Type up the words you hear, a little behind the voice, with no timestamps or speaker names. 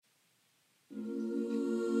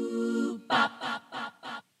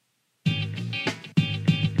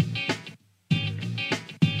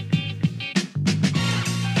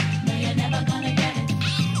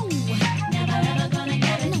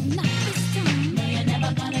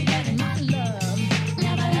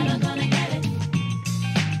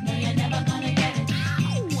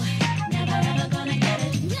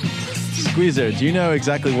Squeezer, do you know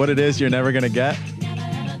exactly what it is you're never going to get?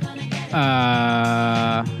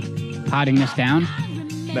 Potting this down?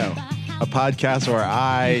 No. A podcast where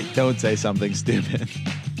I don't say something stupid.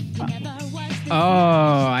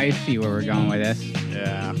 Oh, I see where we're going with this.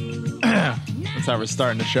 Yeah. That's how we're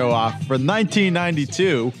starting the show off for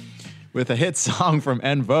 1992 with a hit song from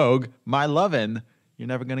En Vogue, My Lovin'. You're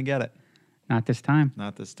never going to get it. Not this time.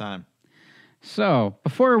 Not this time. So,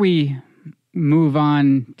 before we move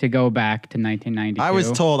on to go back to 1992. I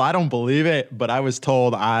was told, I don't believe it, but I was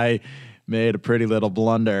told I made a pretty little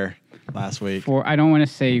blunder last week. I don't want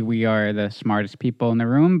to say we are the smartest people in the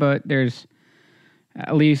room, but there's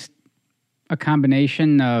at least a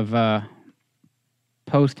combination of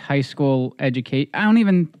post-high school education. I don't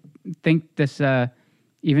even think this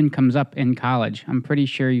even comes up in college. I'm pretty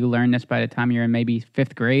sure you learn this by the time you're in maybe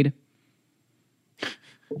 5th grade.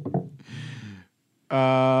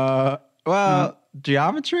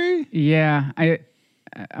 Geometry? Yeah,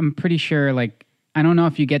 I'm pretty sure, like, I don't know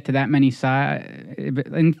if you get to that many sides.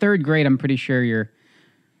 In 3rd grade, I'm pretty sure you're,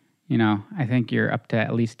 I think you're up to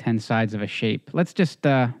at least 10 sides of a shape. Let's just,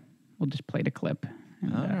 we'll just play the clip.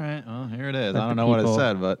 And, all right, well, here it is. I don't know what it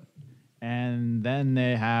said, but. And then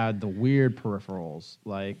they had the weird peripherals,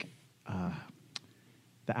 like the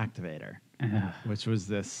activator, which was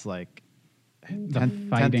this, like,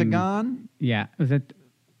 pentagon? Yeah. Was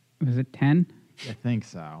it 10? I think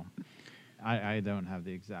so. I don't have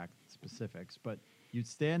the exact specifics, but you'd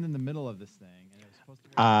stand in the middle of this thing, and it was supposed to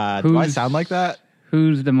be... do I sound like that?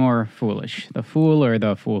 Who's the more foolish, the fool or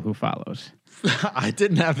the fool who follows? I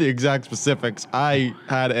didn't have the exact specifics. I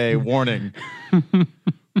had a warning.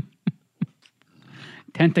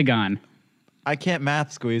 Tentagon. I can't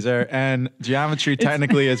math, Squeezer, and geometry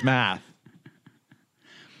technically is math.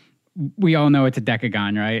 We all know it's a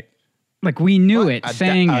decagon, right? Like, we knew it,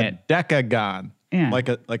 saying it. A decagon. Yeah. Like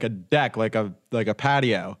a deck, like a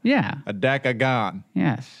patio. Yeah. A decagon.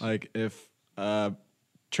 Yes. Like if a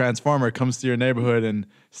transformer comes to your neighborhood and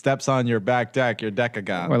steps on your back deck, you're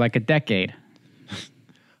decagon. Or like a decade.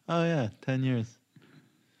 Oh, yeah. 10 years.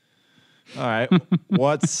 All right.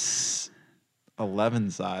 What's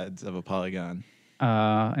 11 sides of a polygon?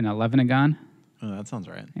 An 11agon? Oh, that sounds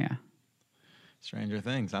right. Yeah. Stranger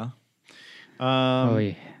Things, huh?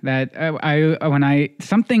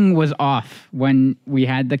 Something was off when we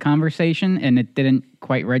had the conversation and it didn't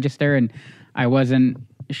quite register and I wasn't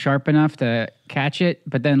sharp enough to catch it.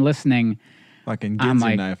 But then listening, fucking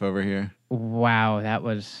Ginsu knife over here. Wow, that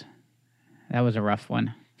was a rough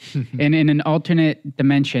one. And in an alternate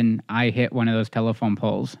dimension, I hit one of those telephone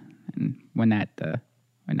poles, and when that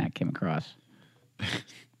came across.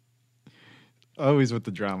 Always with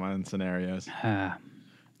the drama and scenarios.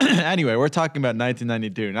 Anyway, we're talking about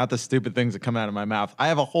 1992, not the stupid things that come out of my mouth. I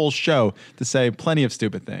have a whole show to say plenty of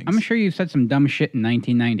stupid things. I'm sure you said some dumb shit in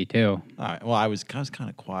 1992. All right. Well, I was kind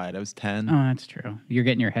of quiet. I was 10. Oh, that's true. You're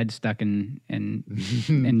getting your head stuck in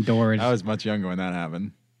indoors. I was much younger when that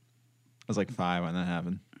happened. I was like 5 when that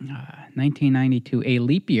happened. 1992, a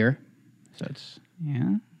leap year. So it's,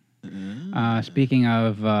 yeah. Speaking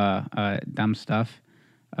of dumb stuff,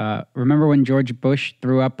 remember when George Bush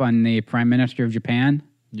threw up on the Prime Minister of Japan?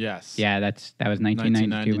 Yes. Yeah, that was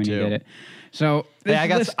 1992 when he did it. So I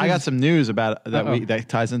got some news about that that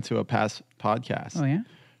ties into a past podcast. Oh yeah.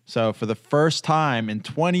 So for the first time in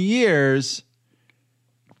 20 years,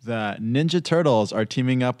 the Ninja Turtles are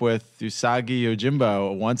teaming up with Usagi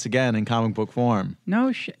Yojimbo once again in comic book form.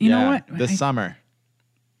 No shit. You know what? This summer,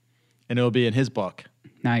 and it will be in his book.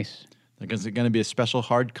 Nice. There's going to be a special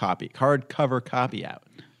hardcover copy out.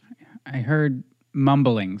 I heard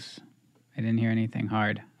mumblings. I didn't hear anything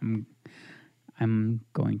hard. I'm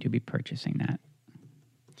going to be purchasing that.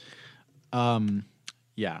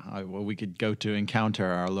 Yeah. Well, we could go to Encounter,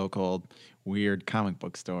 our local weird comic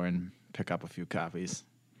book store, and pick up a few copies.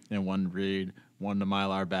 And one read, one in a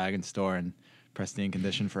Mylar bag and store, and pristine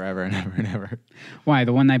condition forever and ever and ever. Why?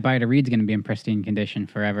 The one I buy to read's going to be in pristine condition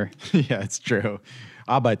forever. Yeah, it's true.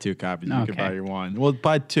 I'll buy 2 copies. You can buy your one. We'll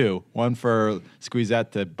buy 2. One for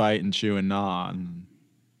Squeezette to bite and chew and gnaw. And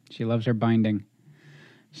she loves her binding.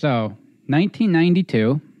 So,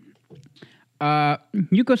 1992,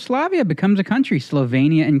 Yugoslavia becomes a country.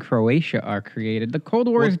 Slovenia and Croatia are created. The Cold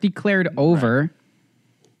War is declared over.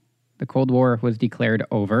 The Cold War was declared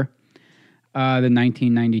over. The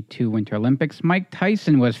 1992 Winter Olympics. Mike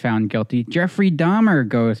Tyson was found guilty. Jeffrey Dahmer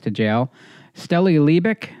goes to jail. Stella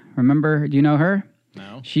Liebig, remember, do you know her?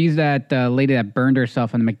 No. She's that lady that burned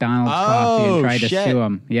herself in the McDonald's coffee and tried to sue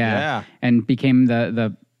him. Yeah. And became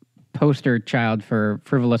the poster child for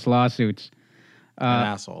frivolous lawsuits. and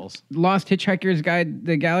assholes. Lost Hitchhiker's Guide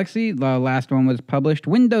to the Galaxy. The last one was published.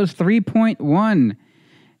 Windows 3.1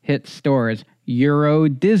 hit stores. Euro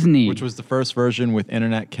Disney. Which was the first version with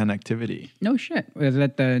internet connectivity. No shit. Was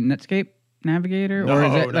that the Netscape Navigator? No, or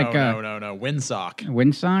is it no, like no. Windsock.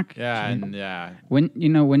 Windsock? Yeah, and yeah.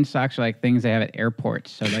 Windsocks are like things they have at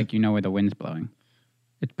airports, so like you know where the wind's blowing.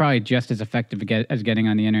 It's probably just as effective as getting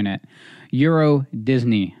on the internet. Euro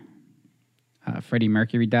Disney. Freddie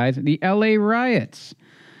Mercury dies. The L.A. riots.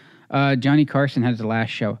 Johnny Carson has the last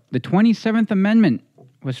show. The 27th Amendment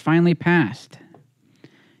was finally passed.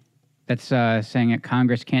 That's saying that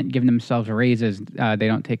Congress can't give themselves raises. They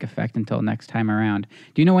don't take effect until next time around.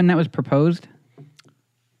 Do you know when that was proposed?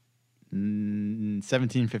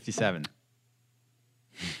 1757.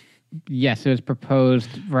 Yes, it was proposed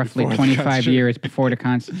roughly Before the 25 years before the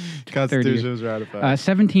Constitution was ratified.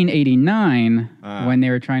 1789, when they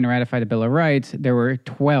were trying to ratify the Bill of Rights, there were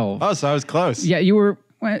 12. Oh, so I was close. Yeah, you were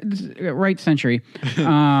right century.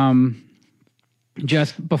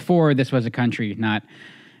 Just before this was a country, not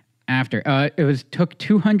after. It took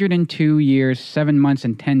 202 years, 7 months,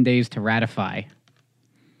 and 10 days to ratify.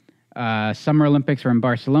 Summer Olympics were in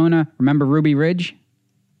Barcelona. Remember Ruby Ridge?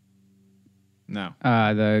 No.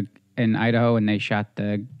 In Idaho, and they shot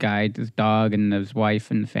the guy, his dog, and his wife,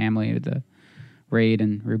 and the family of the raid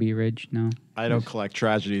in Ruby Ridge. No, I don't collect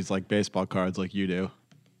tragedies like baseball cards like you do.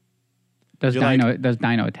 Those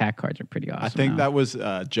dino attack cards are pretty awesome. I think though. that was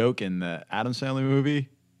a joke in the Addams Family movie.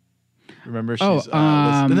 Remember? She's,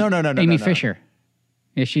 no. Amy Fisher.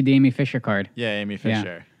 Is she the Amy Fisher card? Yeah, Amy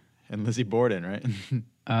Fisher. And Lizzie Borden, right?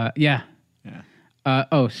 Yeah.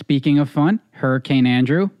 Yeah. Speaking of fun, Hurricane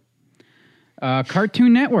Andrew.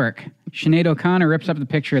 Cartoon Network. Sinead O'Connor rips up the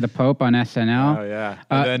picture of the Pope on SNL. Oh, yeah.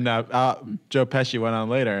 And then Joe Pesci went on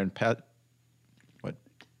later and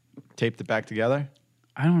taped it back together?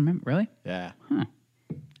 I don't remember. Really? Yeah. Huh.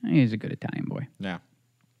 He's a good Italian boy. Yeah.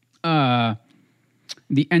 The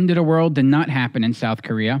end of the world did not happen in South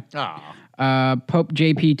Korea. Pope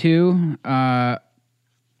JP2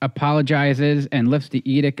 apologizes and lifts the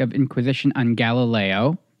Edict of Inquisition on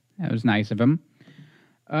Galileo. That was nice of him.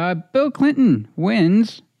 Bill Clinton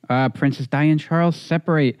wins. Princess Di and Charles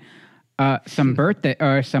separate. Some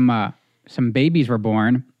babies were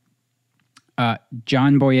born.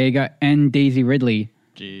 John Boyega and Daisy Ridley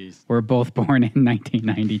were both born in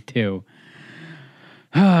 1992.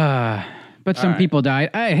 But some people died.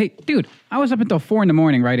 Hey, dude, I was up until 4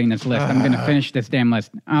 a.m. writing this list. I'm going to finish this damn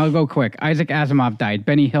list. I'll go quick. Isaac Asimov died.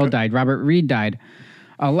 Benny Hill died. Robert Reed died.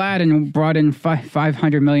 Aladdin brought in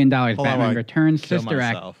 $500 million. Batman Returns. Sister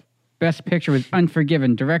Act. Best Picture was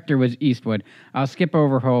Unforgiven. Director was Eastwood. I'll skip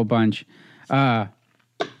over a whole bunch. War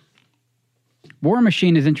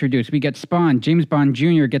Machine is introduced. We get Spawn. James Bond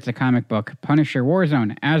Jr. gets a comic book. Punisher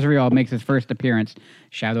Warzone. Azrael makes his first appearance.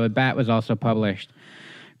 Shadow of Bat was also published.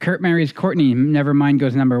 Kurt marries Courtney. Nevermind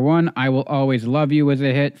goes #1. I Will Always Love You was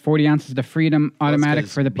a hit. 40 Ounces to Freedom. Automatic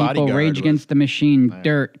for the People. Bodyguard Rage Against the Machine.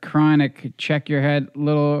 Dirt. Chronic. Check Your Head.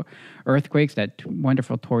 Little Earthquakes. That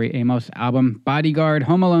wonderful Tori Amos album. Bodyguard.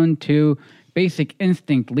 Home Alone 2. Basic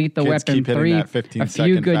Instinct. Lethal Kids Weapon keep hitting 3. that 15 A Few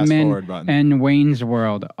second Good fast Men. forward button. And Wayne's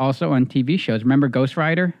World. Also on TV shows. Remember Ghost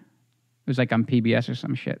Rider? It was like on PBS or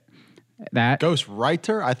some shit. That Ghost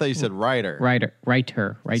Writer? I thought you said writer. Writer.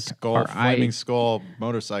 Skull, Flaming Skull,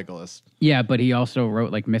 motorcyclist. Yeah, but he also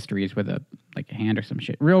wrote like mysteries with a hand or some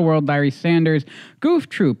shit. Real World Diary Sanders, Goof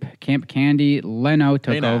Troop, Camp Candy, Leno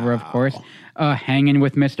took over, of course. Hanging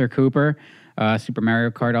with Mr. Cooper. Super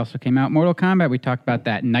Mario Kart also came out. Mortal Kombat, we talked about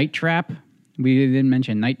that. Night Trap. We didn't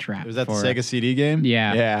mention Night Trap. Was that the Sega CD game?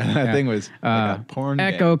 Yeah. Yeah, that thing was like a porn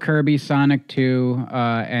Echo, game. Kirby, Sonic 2,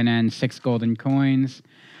 and then 6 golden coins.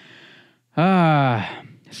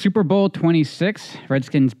 Super Bowl 26,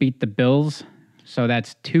 Redskins beat the Bills. So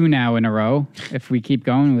that's 2 now in a row. If we keep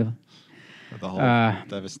going, With the whole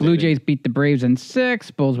devastating. Blue Jays beat the Braves in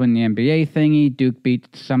 6. Bulls win the NBA thingy. Duke beat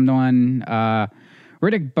someone.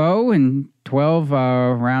 Riddick Bowe in 12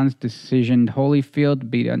 rounds decisioned Holyfield,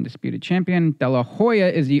 beat undisputed champion. De La Hoya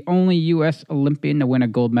is the only U.S. Olympian to win a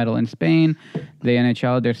gold medal in Spain. The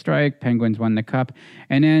NHL did their strike. Penguins won the cup.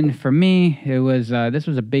 And then for me, it was this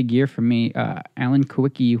was a big year for me. Alan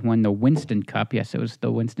Kwiecki won the Winston Cup. Yes, it was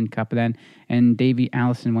the Winston Cup then. And Davey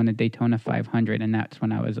Allison won the Daytona 500. And that's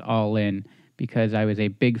when I was all in because I was a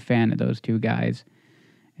big fan of those two guys.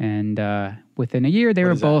 And within a year, they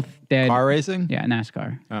were both dead. Car racing? Yeah,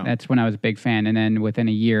 NASCAR. Oh. That's when I was a big fan. And then within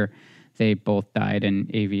a year, they both died in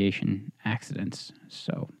aviation accidents.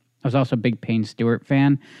 So I was also a big Payne Stewart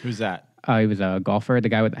fan. Who's that? He was a golfer, the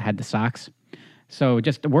guy that had the socks. So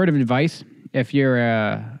just a word of advice. If you're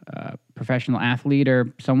a professional athlete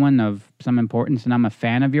or someone of some importance and I'm a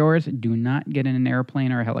fan of yours, do not get in an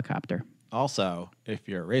airplane or a helicopter. Also, if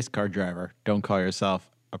you're a race car driver, don't call yourself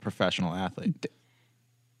a professional athlete.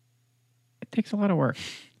 It takes a lot of work.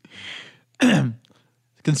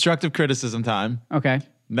 Constructive criticism time. Okay.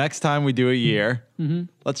 Next time we do a year,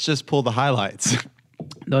 let's just pull the highlights.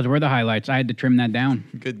 Those were the highlights. I had to trim that down.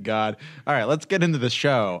 Good God. All right, let's get into the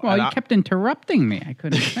show. Well, you kept interrupting me. I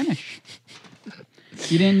couldn't finish.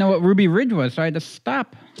 You didn't know what Ruby Ridge was, so I had to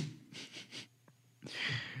stop.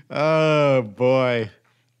 Oh, boy.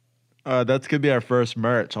 That's going to be our first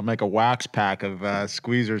merch. I'll make a wax pack of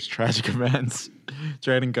Squeezer's Tragic Events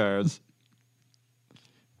trading cards.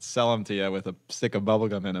 Sell them to you with a stick of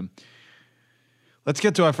bubblegum in them. Let's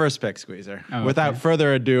get to our first pick, Squeezer. Oh, Without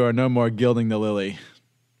further ado, or no more gilding the lily.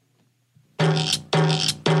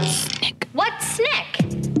 What's Snick?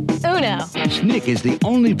 Uno. Snick is the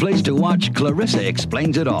only place to watch Clarissa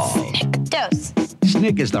Explains It All. Dos.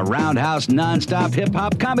 Snick is the roundhouse nonstop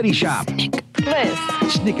hip-hop comedy shop. Tres.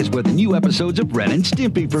 Snick is where the new episodes of Ren and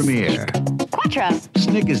Stimpy premiere. Cuatro.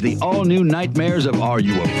 Snick is the all-new nightmares of Are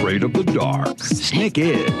You Afraid of the Dark? Snick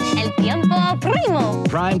is El tiempo primo.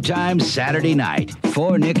 primetime Saturday night.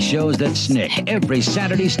 4 Nick shows that Snick every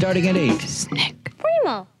Saturday starting at 8. Snick.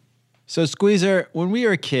 Primo. So, Squeezer, when we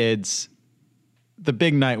were kids, the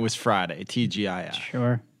big night was Friday, TGIF.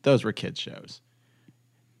 Sure. Those were kids' shows.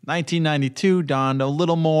 1992 dawned a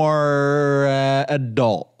little more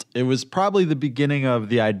adult. It was probably the beginning of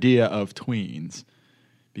the idea of tweens,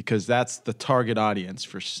 because that's the target audience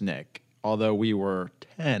for Snick. Although we were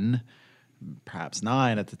 10, perhaps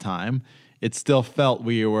 9 at the time, it still felt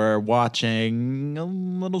we were watching a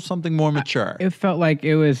little something more mature. It felt like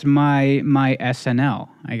it was my SNL.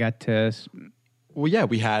 I got to... Well, yeah,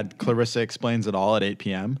 we had Clarissa Explains It All at 8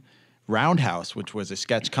 p.m., Roundhouse, which was a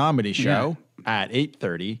sketch comedy show, at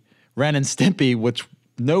 8:30, Ren and Stimpy, which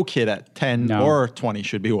no kid at 10 or 20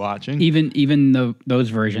 should be watching. Even those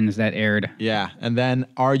versions that aired Yeah, and then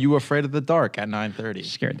Are You Afraid of the Dark at 9:30.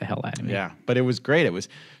 scared the hell out of me. Yeah, but it was great. It was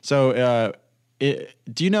so.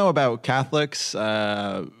 Do you know about Catholics?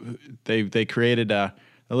 They created a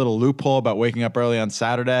little loophole about waking up early on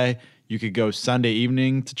Saturday. You could go Sunday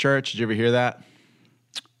evening to church. Did you ever hear that?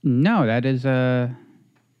 No, that is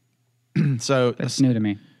So that's new to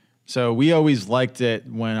me. So we always liked it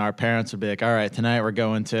when our parents would be like, "All right, tonight we're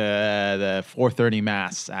going to the 4:30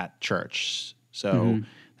 mass at church." So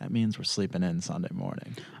that means we're sleeping in Sunday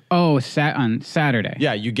morning. Oh, on Saturday.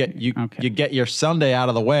 Yeah, you get your Sunday out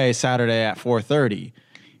of the way Saturday at 4:30.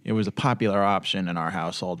 It was a popular option in our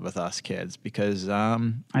household with us kids because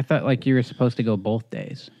I thought like you were supposed to go both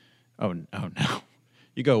days. oh no.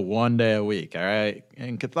 You go one day a week, all right?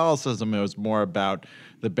 In Catholicism, it was more about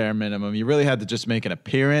the bare minimum. You really had to just make an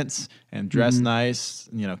appearance and dress nice,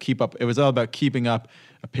 keep up. It was all about keeping up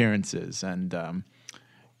appearances and,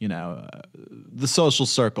 the social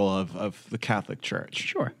circle of the Catholic Church.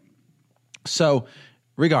 Sure. So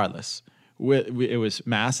regardless, it was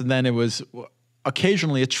mass, and then it was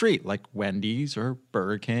occasionally a treat like Wendy's or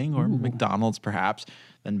Burger King or McDonald's perhaps.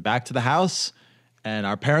 Then back to the house. And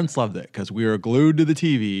our parents loved it because we were glued to the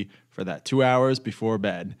TV for that 2 hours before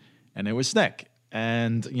bed. And it was Snick.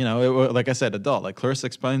 And, it was, like I said, adult. Like Clarissa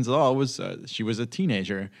Explains It All, she was a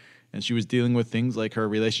teenager. And she was dealing with things like her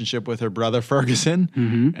relationship with her brother Ferguson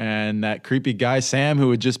and that creepy guy Sam who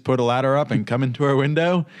would just put a ladder up and come into her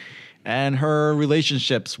window. And her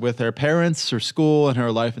relationships with her parents, her school, and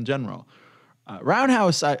her life in general.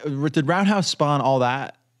 Roundhouse, did Roundhouse spawn all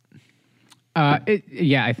that?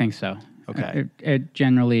 I think so. Okay. It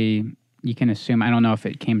generally, you can assume, I don't know if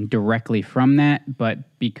it came directly from that,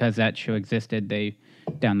 but because that show existed, they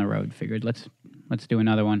down the road figured let's do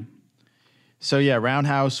another one. So yeah,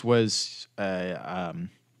 Roundhouse was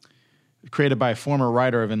created by a former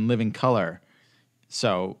writer of In Living Color.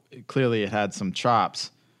 So clearly it had some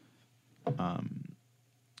chops.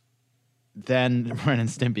 Then Ren and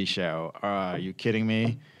Stimpy show. Are you kidding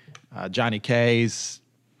me? Johnny K's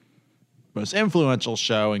most influential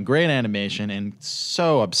show and great animation and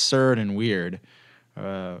so absurd and weird.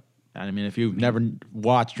 If you've never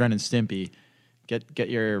watched Ren and Stimpy, get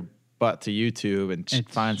your butt to YouTube and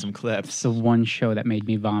find some clips. It's the one show that made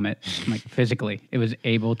me vomit, like physically. It was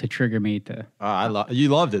able to trigger me to. You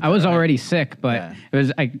loved it. I was already sick, but it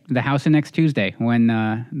was like the house of next Tuesday when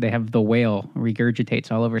they have the whale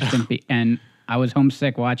regurgitates all over Stimpy, and I was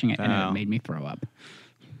homesick watching it, and it made me throw up.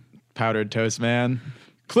 Powdered Toast Man.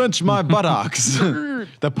 Clench my buttocks.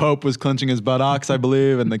 The Pope was clenching his buttocks, I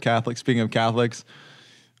believe, and the Catholics, speaking of Catholics,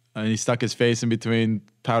 and he stuck his face in between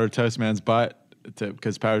Powdered Toast Man's butt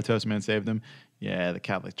because Powdered Toast Man saved him. Yeah, the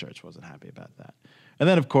Catholic Church wasn't happy about that. And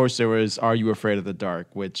then, of course, there was Are You Afraid of the Dark,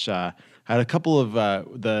 which had a couple of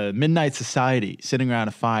the Midnight Society sitting around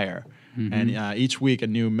a fire. And each week a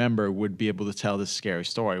new member would be able to tell this scary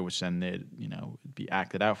story, which then they'd, be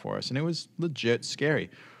acted out for us. And it was legit scary.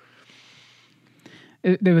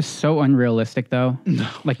 It was so unrealistic, though.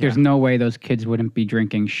 There's no way those kids wouldn't be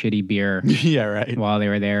drinking shitty beer Yeah, right. while they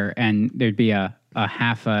were there. And there'd be a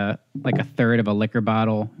third of a liquor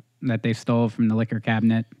bottle that they stole from the liquor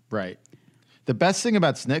cabinet. Right. The best thing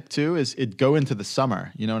about SNCC, too, is it'd go into the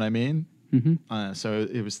summer. You know what I mean? Mm-hmm. So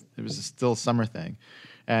it was still a summer thing.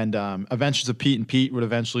 And Adventures of Pete and Pete would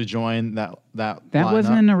eventually join that That lineup.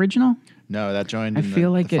 wasn't an original? No, that joined I in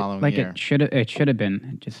feel the following year. it should have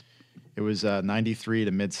been. It was 93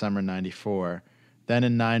 to Midsummer 94. Then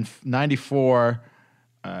in 94,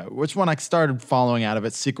 which one I started following out of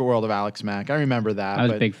it, Secret World of Alex Mack. I remember that. I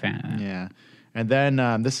was a big fan of that. Yeah. And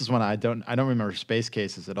then this is one I don't remember Space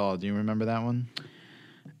Cases at all. Do you remember that one?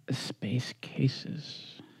 Space Cases.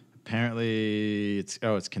 Apparently it's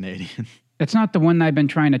Canadian. It's not the one that I've been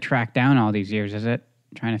trying to track down all these years, is it?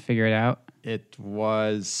 Trying to figure it out? It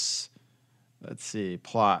was, let's see,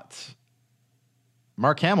 plot.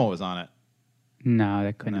 Mark Hamill was on it. No,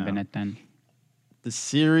 that couldn't have been it then. The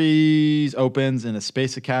series opens in a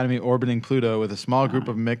space academy orbiting Pluto with a small group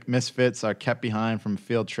of misfits are kept behind from a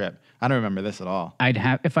field trip. I don't remember this at all.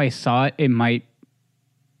 If I saw it, it might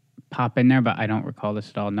pop in there, but I don't recall this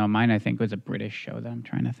at all. No, mine I think was a British show that I'm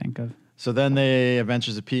trying to think of. So then the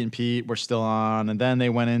Adventures of Pete and Pete were still on, and then they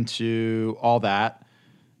went into All That.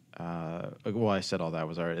 I said All That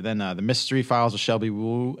was already. Then the Mystery Files of Shelby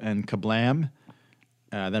Woo and Kablam.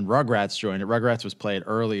 Then Rugrats joined it. Rugrats was played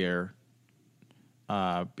earlier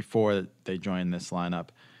before they joined this lineup.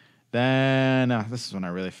 Then this is when I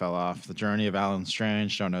really fell off. The Journey of Alan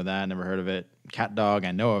Strange. Don't know that. Never heard of it. Cat Dog.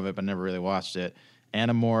 I know of it, but never really watched it.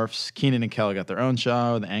 Animorphs. Keenan and Kel got their own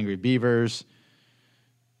show. The Angry Beavers.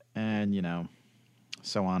 And,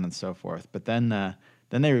 so on and so forth. But then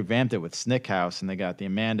they revamped it with Snick House, and they got the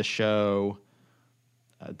Amanda Show.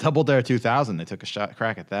 Double Dare 2000. They took a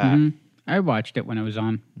crack at that. Mm-hmm. I watched it when it was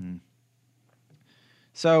on.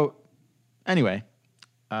 So, anyway,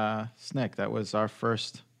 Snick, that was our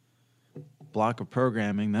first block of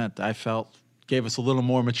programming that I felt gave us a little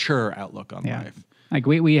more mature outlook on life. Like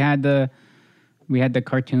we had the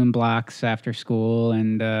cartoon blocks after school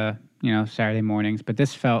and Saturday mornings, but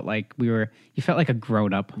this felt like you felt like a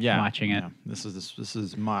grown up watching it. Yeah. This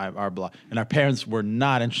is our block, and our parents were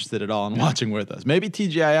not interested at all in watching with us. Maybe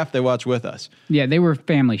TGIF they watch with us. Yeah, they were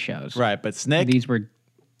family shows, right? But Snick, these were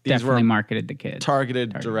definitely marketed to kids,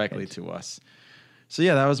 targeted directly to us. So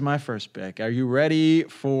yeah, that was my first pick. Are you ready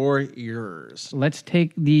for yours? Let's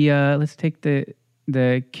take the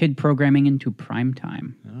kid programming into prime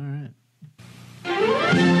time. All right.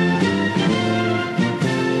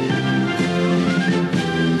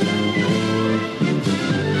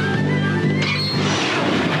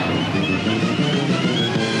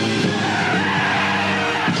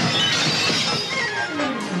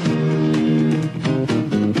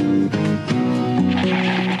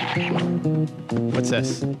 What's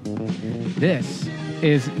this? This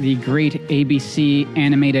is the great ABC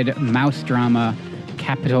animated mouse drama,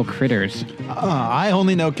 Capital Critters. I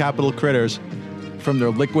only know Capital Critters from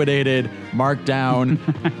their liquidated, marked down,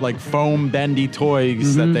 like foam bendy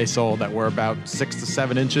toys that they sold that were about 6 to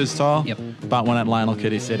 7 inches tall. Yep. Bought one at Lionel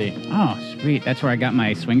Kitty City. Oh, sweet. That's where I got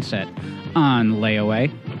my swing set on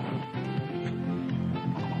layaway.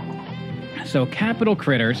 So, Capital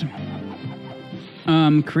Critters,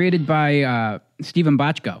 created by Stephen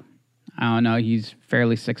Bochco. I don't know. He's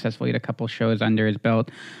fairly successful. He had a couple shows under his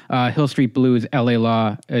belt. Hill Street Blues, L.A.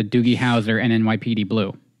 Law, Doogie Howser, and NYPD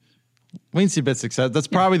Blue. We can see a bit of success. That's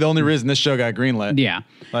probably the only reason this show got greenlit. Yeah.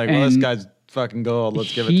 Like, well, this guy's fucking gold.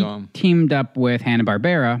 Let's give it to him. He teamed up with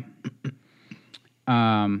Hanna-Barbera.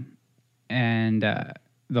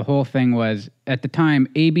 The whole thing was, at the time,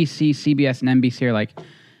 ABC, CBS, and NBC are like,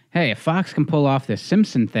 hey, if Fox can pull off this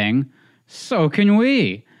Simpson thing, so can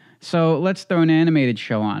we. So let's throw an animated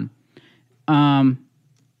show on. I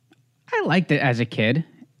liked it as a kid.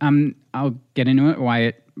 I'll get into it, why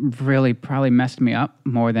it really probably messed me up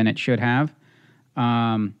more than it should have.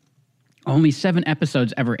 Only 7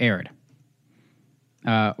 episodes ever aired.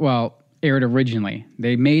 Aired originally.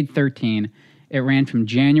 They made 13. It ran from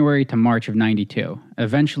January to March of 92.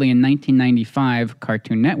 Eventually, in 1995,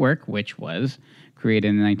 Cartoon Network, which was created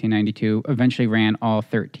in 1992, eventually ran all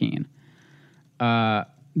 13.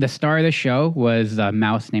 The star of the show was a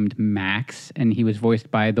mouse named Max, and he was voiced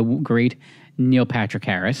by the great Neil Patrick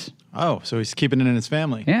Harris. Oh, so he's keeping it in his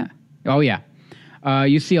family. Yeah. Oh, yeah.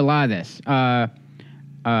 You see a lot of this.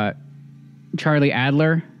 Charlie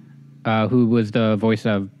Adler, who was the voice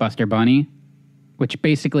of Buster Bunny, which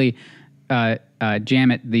basically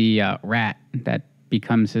Jamet the rat that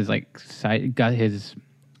becomes his got his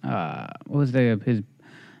what was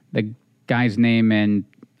the guy's name in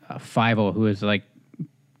Fievel, who was like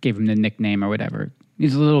gave him the nickname or whatever.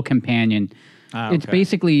 He's a little companion. Ah, It's okay.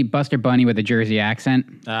 basically Buster Bunny with a Jersey accent.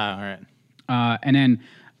 Ah, all right. And then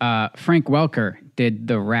Frank Welker did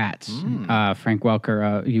the rats. Frank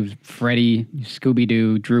Welker, he was Freddy,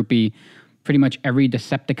 Scooby-Doo, Droopy, pretty much every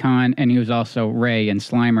Decepticon, and he was also Ray and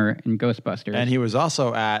Slimer in Ghostbusters. And he was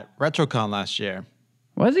also at RetroCon last year.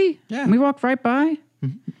 Was he? Yeah. We walked right by?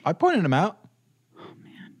 I pointed him out. Oh,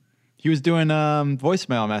 man. He was doing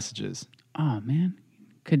voicemail messages. Oh, man.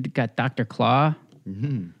 Got Dr. Claw.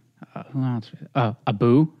 Mm-hmm. Who else?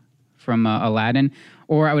 Abu from Aladdin.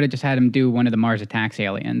 Or I would have just had him do one of the Mars Attacks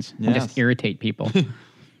aliens and Yes. just irritate people.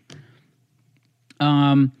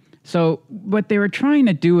 So what they were trying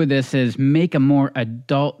to do with this is make a more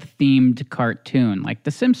adult-themed cartoon, like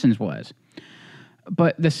The Simpsons was.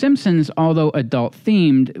 But The Simpsons, although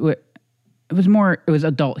adult-themed, it was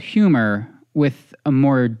adult humor with a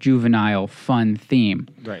more juvenile, fun theme.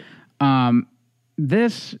 Right.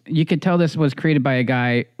 This, you could tell this was created by a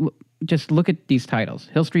guy. Just look at these titles: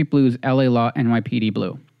 Hill Street Blues, L.A. Law, NYPD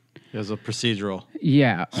Blue. It was a procedural.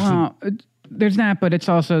 Yeah, well, there's that, but it's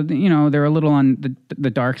also, they're a little on the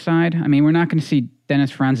dark side. I mean, we're not going to see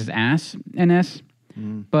Dennis Franz's ass in this,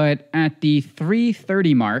 but at the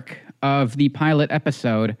 3:30 mark of the pilot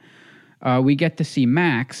episode, we get to see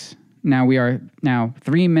Max. Now we are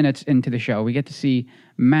 3 minutes into the show. We get to see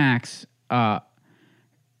Max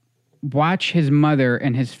watch his mother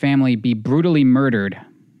and his family be brutally murdered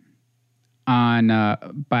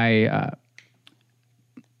by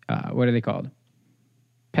what are they called?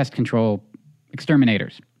 Pest control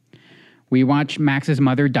exterminators. We watch Max's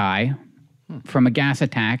mother die from a gas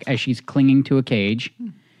attack as she's clinging to a cage,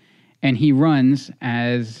 and he runs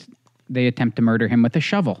as they attempt to murder him with a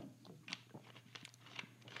shovel.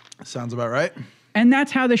 Sounds about right. And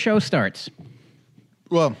that's how the show starts.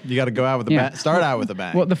 Well, you got to go out with a Yeah. bang. Start out with a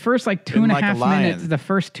bang. Well, the first two and a like a half lion. minutes, the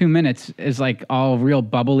first 2 minutes is like all real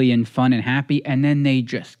bubbly and fun and happy, and then they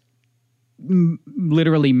just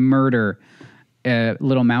literally murder a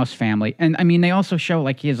little mouse family. And I mean, they also show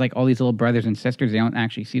like he has like all these little brothers and sisters. They don't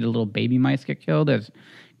actually see the little baby mice get killed,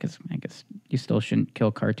 because I guess you still shouldn't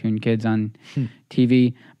kill cartoon kids on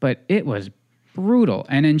TV. But it was brutal.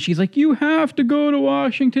 And then she's like, "You have to go to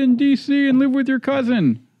Washington D.C. and live with your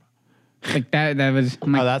cousin." Like that was.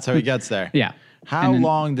 I'm like, oh, that's how he gets there. yeah. How And then-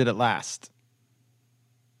 long did it last?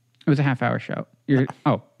 It was a half-hour show. 7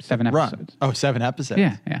 episodes. Run. Oh, 7 episodes.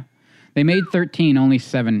 Yeah. They made 13. Only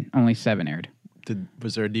seven aired.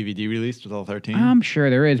 Was there a DVD released with all 13? I'm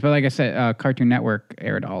sure there is, but like I said, Cartoon Network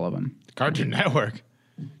aired all of them. Cartoon Network.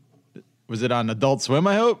 Was it on Adult Swim,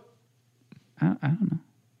 I hope? I don't know.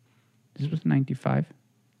 This was 95.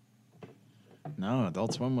 No,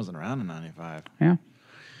 Adult Swim wasn't around in 95. Yeah.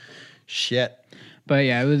 Shit. But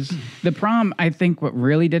yeah, it was the problem. I think what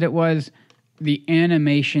really did it was the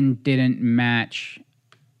animation didn't match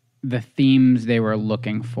the themes they were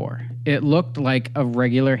looking for. It looked like a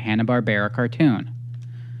regular Hanna-Barbera cartoon.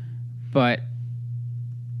 But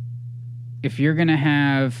if you're going to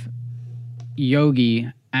have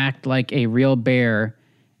Yogi act like a real bear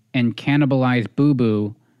and cannibalize Boo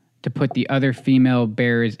Boo to put the other female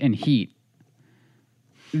bears in heat,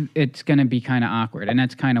 it's going to be kind of awkward. And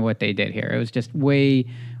that's kind of what they did here. It was just way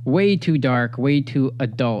too dark, way too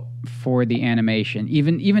adult for the animation.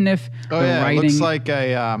 Even if the writing... It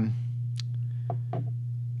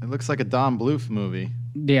looks like a Don Bluth movie.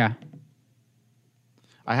 Yeah.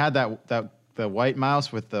 I had the white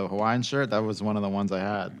mouse with the Hawaiian shirt. That was one of the ones I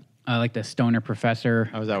had. Like the stoner professor.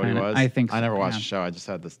 Oh, is that what he kinda- was? I think so. I never watched yeah. the show. I just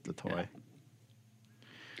had the toy.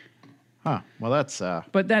 Huh. Well, that's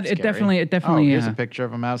But that it scary. definitely here's a picture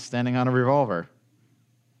of a mouse standing on a revolver.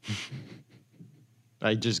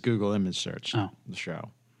 I just Google image search the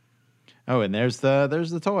show. Oh, and there's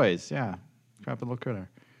the toys. Yeah, Crappy Little Critter.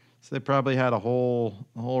 So they probably had a whole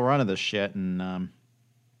run of this shit, and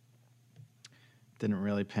didn't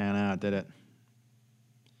really pan out, did it?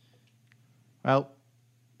 Well,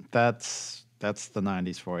 that's the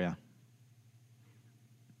 90s for you.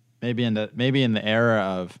 Maybe in the era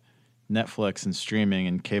of Netflix and streaming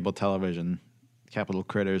and cable television, Capital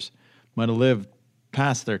Critters might have lived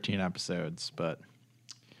past 13 episodes, but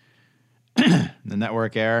the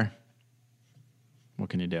network era, what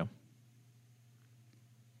can you do?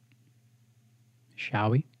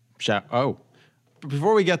 Shall we?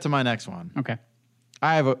 Before we get to my next one, Okay.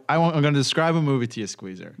 I'm going to describe a movie to you,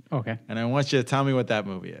 Squeezer. Okay. And I want you to tell me what that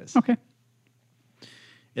movie is. Okay.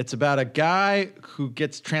 It's about a guy who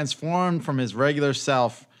gets transformed from his regular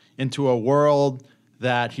self into a world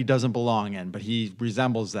that he doesn't belong in, but he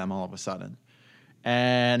resembles them all of a sudden.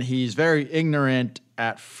 And he's very ignorant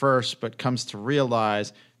at first, but comes to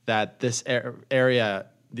realize that this area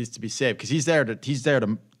needs to be saved because he's there to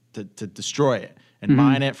destroy it and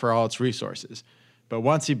mine it for all its resources. But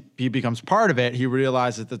once he becomes part of it, he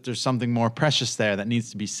realizes that there's something more precious there that needs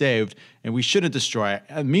to be saved, and we shouldn't destroy it.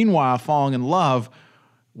 And meanwhile, falling in love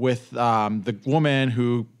with the woman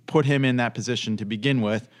who put him in that position to begin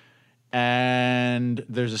with. And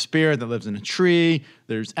there's a spirit that lives in a tree.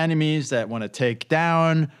 There's enemies that want to take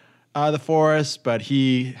down the forest, but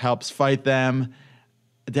he helps fight them.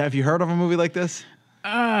 Have you heard of a movie like this?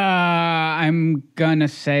 I'm gonna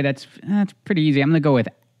say that's pretty easy. I'm gonna go with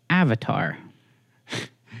Avatar.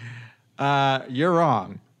 You're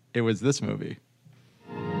wrong. It was this movie.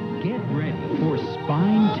 Get ready for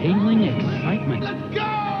spine-tingling excitement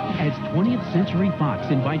as 20th Century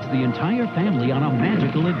Fox invites the entire family on a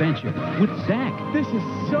magical adventure with Zach. This is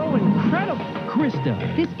so incredible.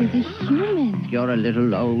 Krista. This is a human. You're a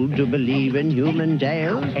little old to believe in human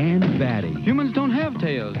tales. And Batty. Humans don't have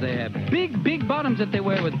tails. They have big, big bottoms that they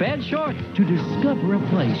wear with bad shorts. To discover a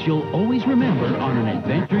place you'll always remember on an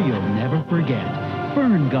adventure you'll never forget.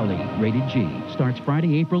 Fern Gully, rated G. Starts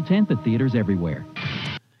Friday, April 10th at theaters everywhere.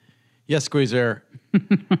 Yes, Squeezer.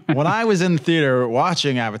 When I was in the theater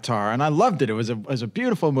watching Avatar, and I loved it. It was a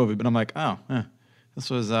beautiful movie, but I'm like, this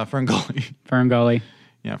was Fern Gully. Fern Gully.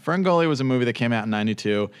 Yeah, Fern Gully was a movie that came out in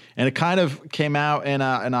 '92, and it kind of came out in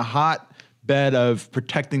a hot bed of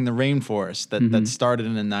protecting the rainforest that started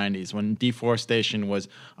in the '90s when deforestation was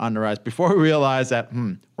on the rise. Before we realized that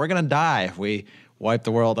we're gonna die if we wipe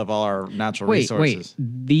the world of all our natural resources.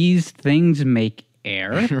 Wait, these things make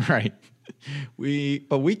air? Right.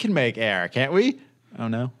 But we can make air, can't we? Oh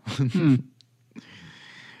no.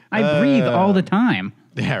 I breathe all the time.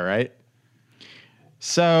 Yeah, right.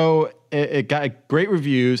 So it got great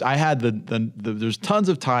reviews. I had there's tons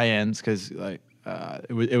of tie-ins because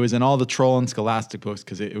it was in all the Troll and Scholastic books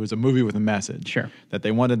because it was a movie with a message. Sure. That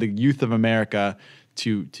they wanted the youth of America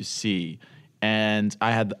to see. And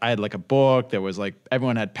I had like a book that was like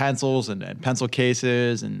everyone had pencils and pencil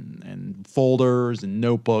cases and folders and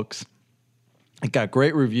notebooks. It got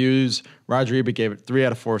great reviews. Roger Ebert gave it 3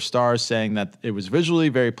 out of 4 stars, saying that it was visually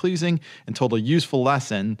very pleasing and told a useful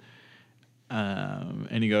lesson.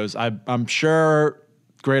 And he goes, I'm sure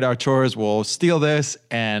great auteurs will steal this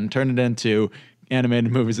and turn it into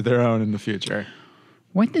animated movies of their own in the future.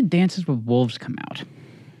 When did Dances with Wolves come out?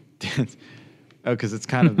 Because it's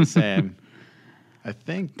kind of the same. I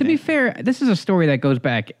think. To be fair, this is a story that goes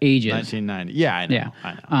back ages. 1990. Yeah, I know. Yeah.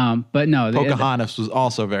 I know. But no. Pocahontas was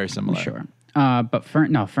also very similar. Sure. But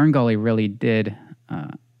Fern Gully really did.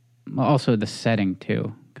 Also, the setting,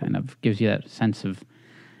 too, kind of gives you that sense of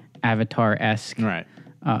Avatar-esque. Right.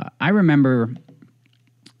 I remember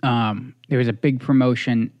there was a big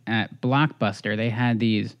promotion at Blockbuster. They had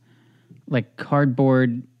these, like,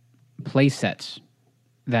 cardboard play sets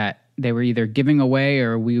that they were either giving away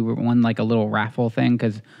or we won like a little raffle thing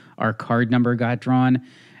because our card number got drawn,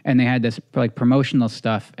 and they had this like promotional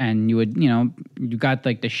stuff, and you would, you got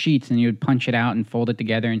like the sheets and you would punch it out and fold it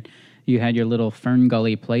together, and you had your little Fern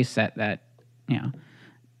Gully play set that,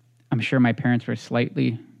 I'm sure my parents were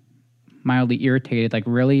mildly irritated. Like,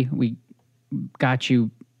 really? We got you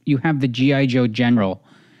have the G.I. Joe General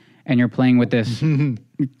and you're playing with this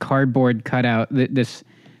cardboard cutout, this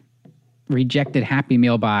rejected Happy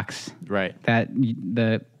Meal box, right? That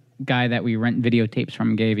the guy that we rent videotapes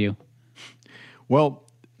from gave you. Well,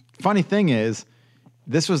 funny thing is,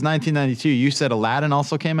 this was 1992. You said Aladdin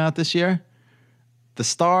also came out this year. The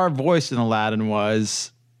star voice in Aladdin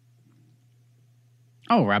was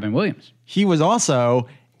Robin Williams. He was also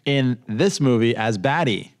in this movie as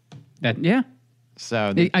Batty.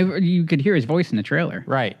 So you could hear his voice in the trailer,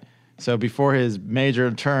 right? So before his major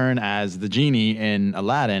turn as the genie in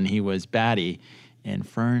Aladdin, he was Batty in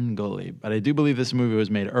Fern Gully. But I do believe this movie was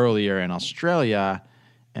made earlier in Australia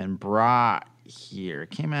and brought here. It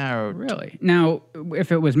came out. Really? Now,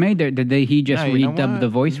 if it was made there, did he just redub the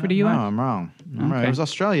voice for the U.S.? No, I'm wrong. Right. It was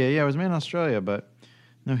Australia. Yeah, it was made in Australia, but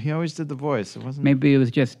no, he always did the voice. It wasn't. Maybe it was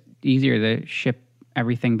just easier to ship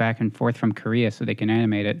everything back and forth from Korea so they can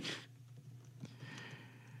animate it.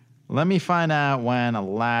 Let me find out when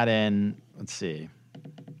Aladdin. Let's see.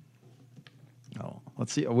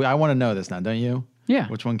 Let's see. I want to know this now, don't you? Yeah.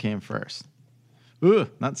 Which one came first? Ooh,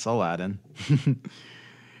 not Aladdin.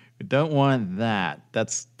 We don't want that.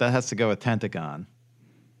 That has to go with Tentagon.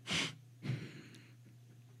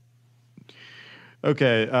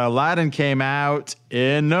 Okay, Aladdin came out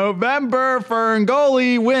in November.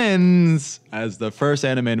 Ferngully wins as the first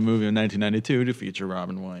animated movie in 1992 to feature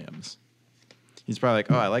Robin Williams. He's probably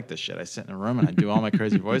like, oh, I like this shit. I sit in a room and I do all my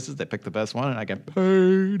crazy voices. They pick the best one and I get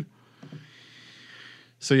paid.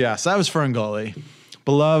 So, yes, that was Ferngully.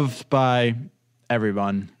 Beloved by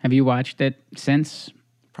everyone. Have you watched it since?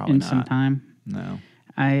 Probably in not. some time? No.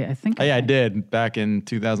 I think. Oh, yeah, I did back in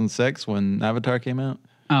 2006 when Avatar came out.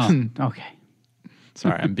 Oh, okay.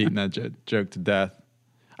 Sorry, I'm beating that joke to death.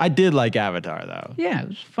 I did like Avatar, though. Yeah, it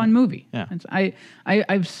was a fun movie. Yeah.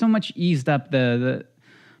 I've so much eased up the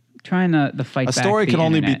trying to fight A back story the can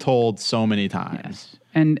only be internet. told so many times. Yes.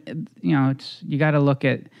 And, you got to look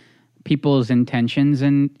at people's intentions.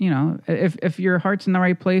 And, if your heart's in the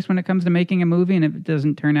right place when it comes to making a movie and if it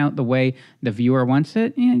doesn't turn out the way the viewer wants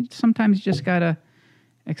it, sometimes you just got to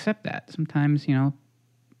accept that. Sometimes,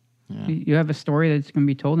 you have a story that's going to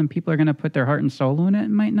be told and people are going to put their heart and soul in it. It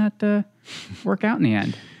might not work out in the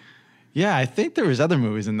end. Yeah, I think there was other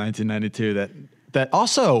movies in 1992 that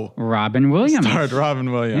also Robin Williams. starred Robin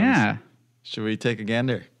Williams. Yeah. Should we take a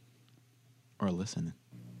gander or listen?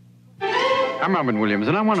 I'm Robin Williams,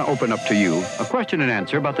 and I want to open up to you a question and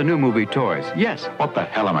answer about the new movie Toys. Yes. What the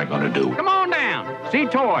hell am I going to do? Come on down. See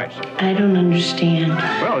Toys. I don't understand.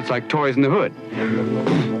 Well, it's like Toys in the Hood.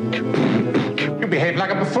 You behave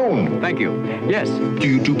like a buffoon. Thank you. Yes. Do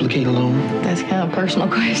you duplicate alone? That's kind of a personal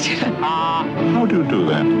question. How do you do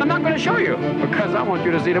that? I'm not going to show you because I want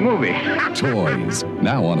you to see the movie. Toys.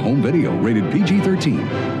 Now on home video, rated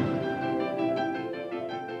PG-13.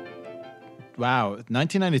 Wow,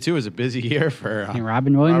 1992 was a busy year for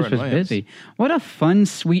Robin Williams was busy. What a fun,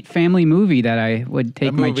 sweet family movie that I would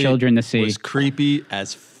take my children to see. It was creepy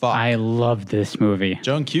as fuck. I loved this movie.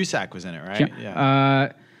 Joan Cusack was in it,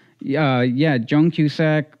 right? Yeah, Joan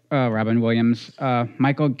Cusack, Robin Williams,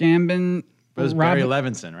 Michael Gambon. It was Barry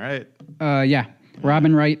Levinson, right? Yeah,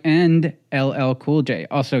 Robin Wright and LL Cool J.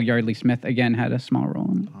 Also, Yardley Smith again had a small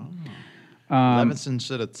role in it. Levinson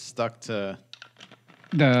should have stuck to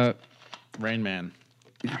the Rain Man.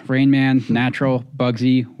 Rain Man, Natural,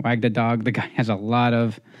 Bugsy, Wag the Dog. The guy has a lot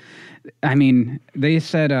of. I mean, they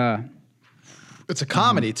said it's a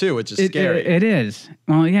comedy too, which is scary. It is.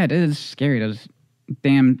 Well, yeah, it is scary. Those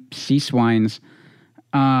damn sea swines.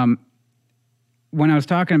 When I was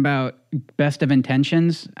talking about Best of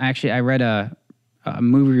Intentions, I read a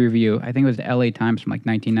movie review. I think it was the LA Times from like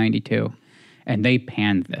 1992, and they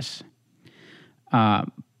panned this. But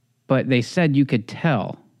they said you could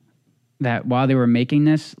tell that while they were making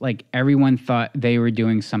this, like everyone thought they were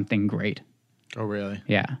doing something great. Oh, really?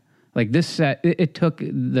 Yeah. Like this set, it took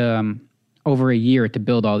the over a year to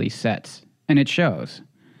build all these sets, and it shows.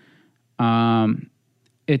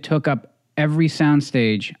 It took up every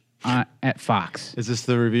soundstage at Fox. Is this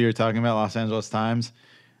the review you're talking about, Los Angeles Times?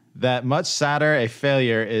 That much sadder a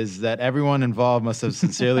failure is that everyone involved must have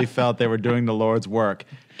sincerely felt they were doing the Lord's work,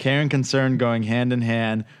 care and concern going hand in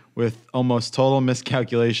hand with almost total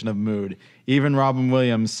miscalculation of mood. Even Robin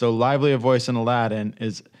Williams, so lively a voice in Aladdin,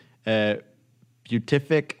 is a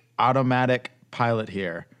beatific automatic pilot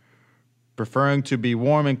here, preferring to be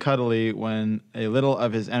warm and cuddly when a little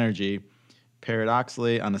of his energy,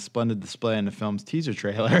 paradoxically on a splendid display in the film's teaser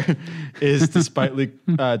trailer, is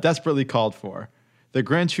desperately called for. The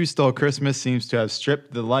Grinch Who Stole Christmas seems to have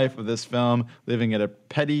stripped the life of this film, leaving it a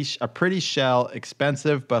pretty shell,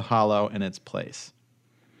 expensive but hollow in its place.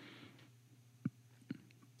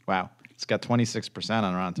 Wow. It's got 26%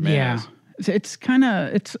 on Rotten Tomatoes. Yeah. It's kind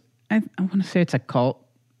of, I want to say it's a cult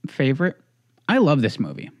favorite. I love this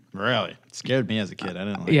movie. Really? It scared me as a kid. I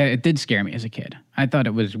didn't like it. Yeah, it did scare me as a kid. I thought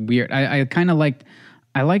it was weird. I kind of liked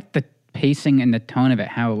the pacing and the tone of it,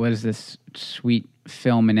 how it was this sweet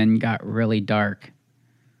film and then got really dark.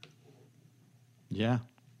 Yeah.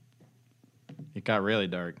 It got really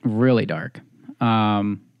dark. Really dark.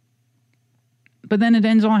 But then it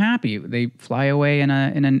ends all happy. They fly away in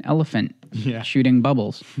an elephant shooting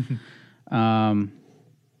bubbles. But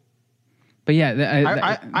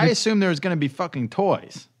yeah. I assumed there was going to be fucking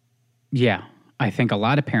toys. Yeah. I think a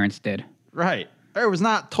lot of parents did. Right. There was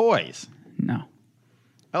not toys. No.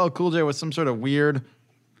 LL Cool J was some sort of weird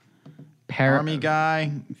army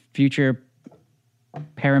guy. Future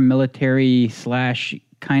paramilitary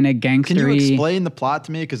 / kind of gangstery. Can you explain the plot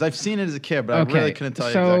to me? Because I've seen it as a kid, but I really couldn't tell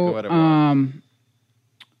you exactly what it was.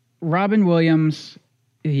 Robin Williams,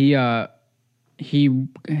 he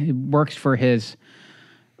works for his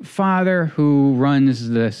father who runs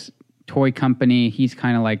this toy company. He's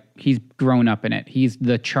kind of like, he's grown up in it. He's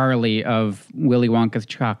the Charlie of Willy Wonka's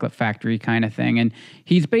Chocolate Factory kind of thing. And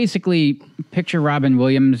he's basically, picture Robin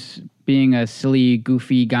Williams being a silly,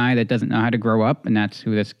 goofy guy that doesn't know how to grow up, and that's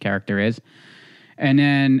who this character is. And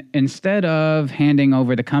then instead of handing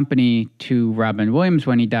over the company to Robin Williams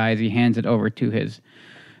when he dies, he hands it over to his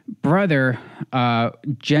brother,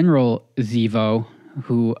 General Zevo,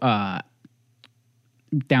 who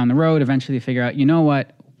down the road eventually figure out, you know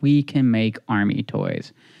what, we can make army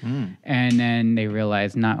toys. And then they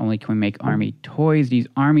realize not only can we make army toys, these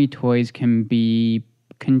army toys can be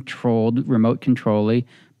controlled, remote controlly,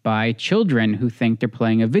 by children who think they're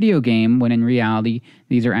playing a video game when in reality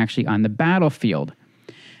these are actually on the battlefield.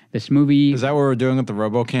 This movie... Is that what we're doing with the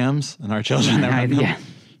RoboCams and our children? Yeah.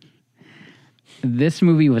 This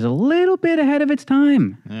movie was a little bit ahead of its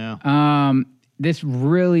time. Yeah. This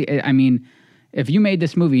really... I mean, if you made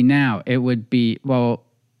this movie now, it would be... Well,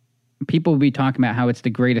 people would be talking about how it's the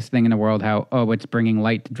greatest thing in the world, how, it's bringing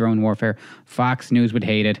light to drone warfare. Fox News would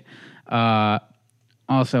hate it.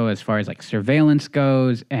 Also, as far as like surveillance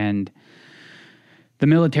goes and the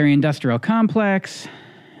military-industrial complex,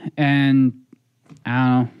 and I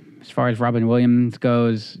don't know, as far as Robin Williams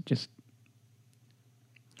goes, just...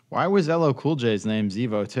 Why was LL Cool J's name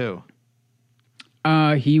Zevo too?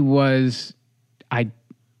 He was... I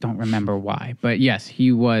don't remember why, but yes,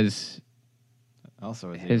 he was...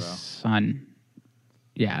 Also a Zevo. His son.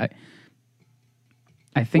 Yeah.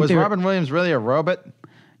 I think was Robin Williams really a robot?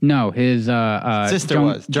 No, his sister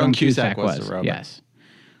was. Joan Cusack was the robot. Yes.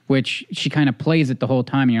 Which she kind of plays it the whole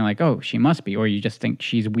time, and you're like, oh, she must be. Or you just think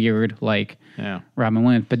she's weird like Robin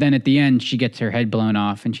Williams. But then at the end, she gets her head blown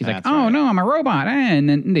off, and she's like, oh, no, I'm a robot. And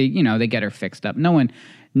then they get her fixed up. No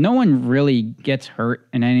one really gets hurt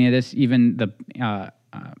in any of this. Even the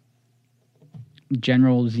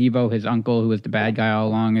General Zevo, his uncle, who was the bad guy all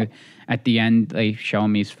along. At the end, they show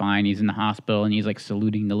him he's fine. He's in the hospital, and he's like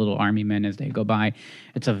saluting the little army men as they go by.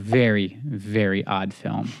 It's a very, very odd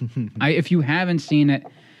film. If you haven't seen it,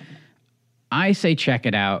 I say check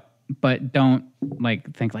it out, but don't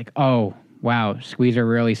like think like, oh, wow, Squeezer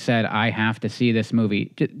really said I have to see this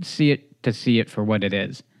movie. Just see it for what it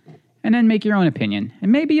is, and then make your own opinion,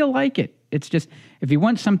 and maybe you'll like it. It's just, if you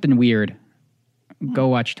want something weird, go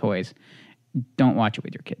watch Toys. Don't watch it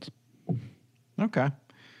with your kids. Okay.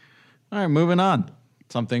 All right, moving on.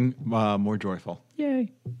 Something more joyful.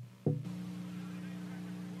 Yay.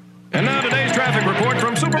 And now today's traffic report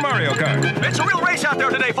from Super Mario Kart. It's a real race out there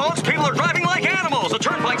today, folks. People are driving like animals. The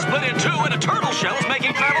turnpike split in two, and a turtle shell is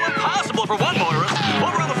making travel impossible for one motorist.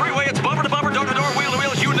 Over on the freeway, it's bumper to bumper, door to door, wheel to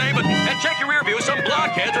wheel, you name it. And check your rear view. Some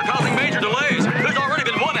blockheads are causing major delays. There's already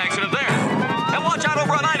been one accident there. And watch out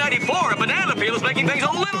over on I-94. A banana peel is making things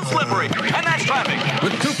a little slippery. And that's traffic.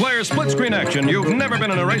 With two-player split-screen action, you've never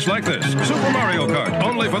been in a race like this. Super Mario Kart,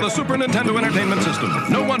 only for the Super Nintendo Entertainment System.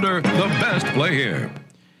 No wonder the best play here.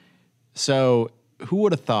 So, who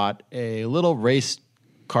would have thought a little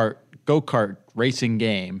go-kart racing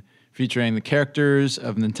game featuring the characters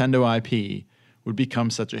of Nintendo IP would become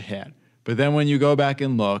such a hit? But then when you go back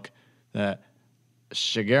and look, that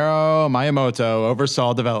Shigeru Miyamoto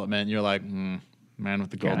oversaw development, you're like, man with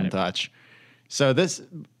the golden touch. So this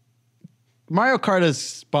Mario Kart has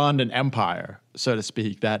spawned an empire, so to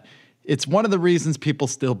speak, that it's one of the reasons people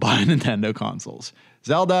still buy Nintendo consoles.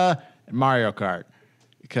 Zelda and Mario Kart.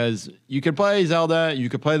 Because you could play Zelda, you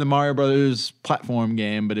could play the Mario Brothers platform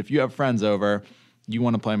game, but if you have friends over, you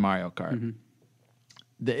want to play Mario Kart.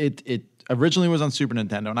 Mm-hmm. It originally was on Super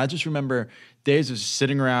Nintendo, and I just remember days of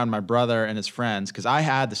sitting around my brother and his friends, because I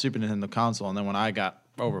had the Super Nintendo console, and then when I got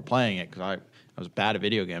over playing it, because I was bad at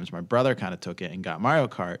video games, my brother kind of took it and got Mario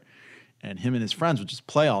Kart, and him and his friends would just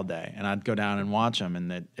play all day, and I'd go down and watch them,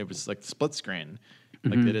 and it was like the split screen.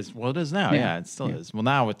 Like it is. Well, it is now. Yeah, it still is. Well,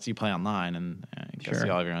 now you play online and you can see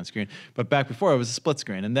all of your own screen. But back before, it was a split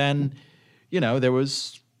screen. And then, there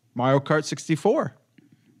was Mario Kart 64,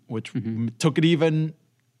 which took it even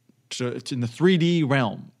in the 3D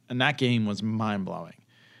realm. And that game was mind-blowing,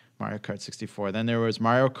 Mario Kart 64. Then there was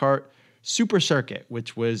Mario Kart Super Circuit,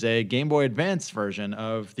 which was a Game Boy Advance version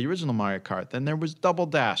of the original Mario Kart. Then there was Double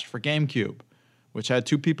Dash for GameCube, which had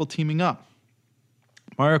two people teaming up.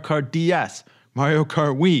 Mario Kart DS, Mario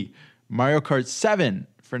Kart Wii, Mario Kart 7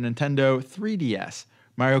 for Nintendo 3DS,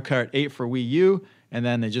 Mario Kart 8 for Wii U, and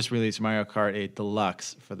then they just released Mario Kart 8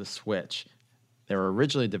 Deluxe for the Switch. They were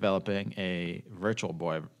originally developing a Virtual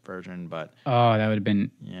Boy version, but... Oh, that would have been...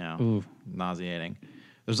 nauseating.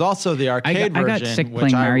 There's also the arcade version,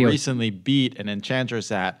 which I recently beat an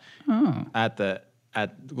Enchantress at right at the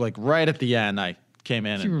end. I came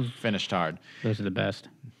in and finished hard. Those are the best.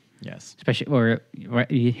 Yes. Especially, or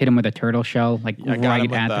you hit him with a turtle shell, right at the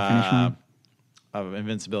finish line. Of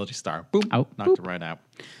Invincibility Star. Boom. Knocked it right out.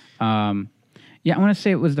 I want to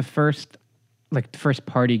say it was the first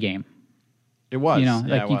party game It was. You know,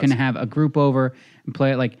 Yeah, like you can have a group over and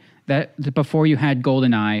play it like that. Before you had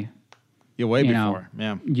GoldenEye. Yeah, way you before. know,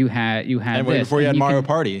 Yeah. You had and way this, before you and had Mario can-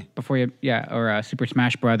 Party. Before you, or Super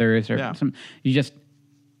Smash Brothers, or Yeah. some. You just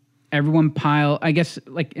everyone pile. I guess,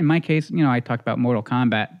 like in my case, you know, I talked about Mortal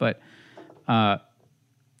Kombat, but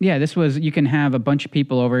yeah, this was you can have a bunch of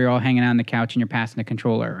people over. You're all hanging out on the couch and you're passing the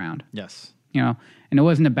controller around. Yes. You know, and it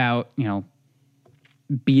wasn't about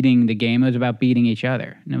beating the game. It was about beating each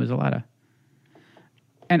other, and it was a lot of.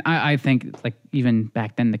 And I think like even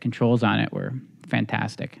back then the controls on it were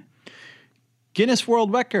fantastic. Guinness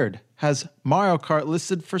World Record has Mario Kart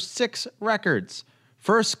listed for 6 records.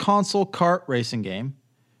 First console kart racing game,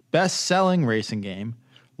 best-selling racing game,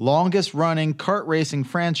 longest-running kart racing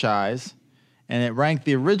franchise, and it ranked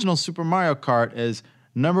the original Super Mario Kart as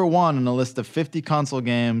number 1 on a list of 50 console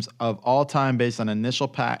games of all time based on initial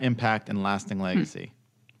impact and lasting legacy.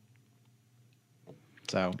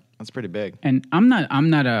 So that's pretty big. And I'm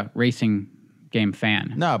not a racing game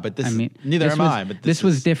fan. No, but this neither this am was, I. But this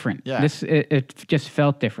was different. Yeah. It just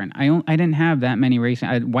felt different. I didn't have that many racing.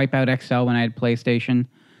 I had Wipeout XL when I had PlayStation,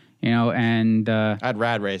 and I had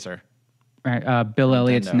Rad Racer. Bill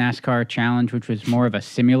Elliott's NASCAR Challenge, which was more of a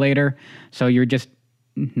simulator. So you're just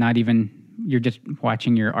you're just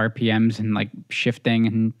watching your RPMs and like shifting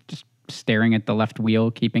and just staring at the left wheel,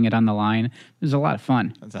 keeping it on the line. It was a lot of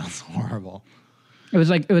fun. That sounds horrible. It was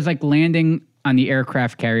like landing on the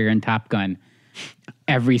aircraft carrier in Top Gun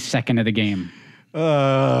every second of the game.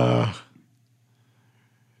 Wow.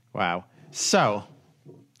 So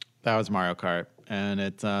that was Mario Kart, and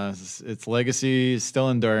its legacy is still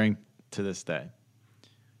enduring to this day.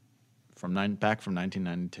 Back from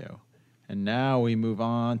 1992, and now we move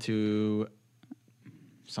on to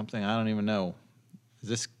something I don't even know. Is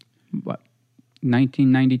this what?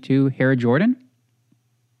 1992 Hera Jordan?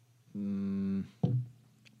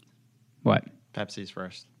 What? Pepsi's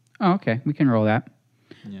first. Oh, okay. We can roll that.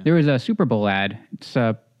 Yeah. There was a Super Bowl ad. It's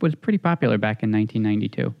was pretty popular back in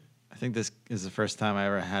 1992. I think this is the first time I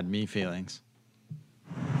ever had me feelings.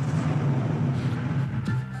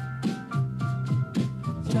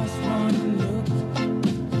 Just one look,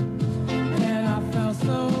 and I felt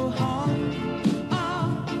so hard.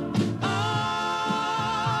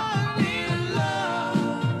 I need love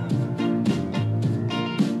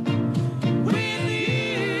with you.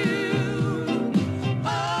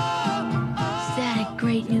 Is that a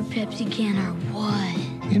great new Pepsi can or what?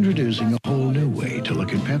 Introducing a whole new way to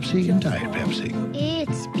look at Pepsi and Diet Pepsi.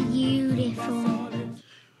 It's beautiful.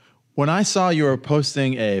 When I saw you were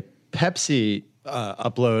posting a Pepsi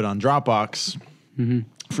upload on Dropbox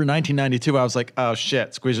for 1992, I was like, oh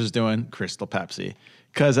shit, Squeezer's doing Crystal Pepsi.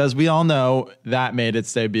 Because as we all know, that made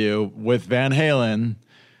its debut with Van Halen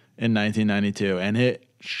in 1992, and it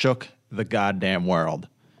shook the goddamn world.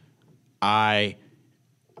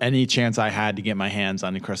 Any chance I had to get my hands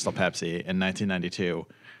on the Crystal Pepsi in 1992,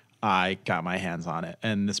 I got my hands on it.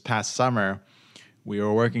 And this past summer, we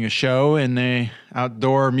were working a show in a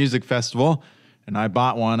outdoor music festival, and I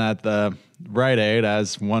bought one at the Rite Aid,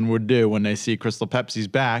 as one would do when they see Crystal Pepsi's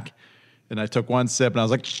back. And I took one sip, and I was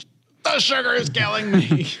like, the sugar is killing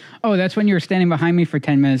me. Oh, that's when you were standing behind me for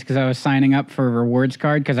 10 minutes because I was signing up for a rewards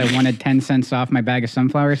card because I wanted 10 cents off my bag of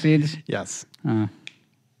sunflower seeds? Yes.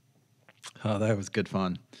 Oh, that was good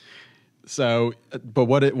fun. So, but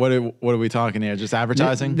what are we talking here? Just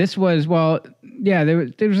advertising? This was,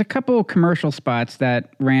 there was a couple commercial spots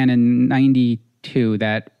that ran in 92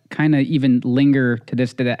 that kind of even linger to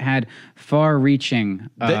this, that had far-reaching.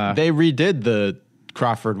 They redid the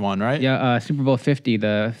Crawford one, right? Yeah, Super Bowl 50,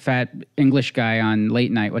 the fat English guy on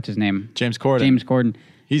Late Night. What's his name? James Corden. James Corden.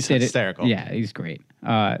 He's hysterical. Yeah, he's great.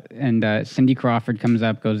 And Cindy Crawford comes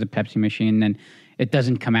up, goes to the Pepsi machine, then it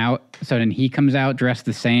doesn't come out. So then he comes out dressed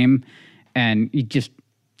the same, and he just,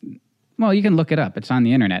 you can look it up. It's on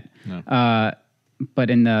the internet. No.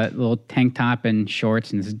 But in the little tank top and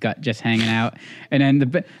shorts and his gut just hanging out. And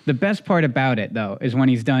then the best part about it, though, is when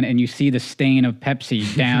he's done and you see the stain of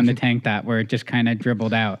Pepsi down the tank top where it just kind of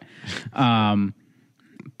dribbled out. That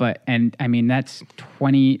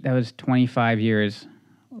was 25 years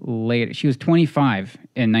later. She was 25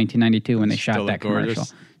 in 1992 when they shot that commercial.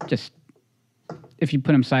 Just, if you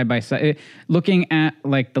put them side by side, looking at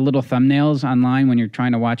like the little thumbnails online when you're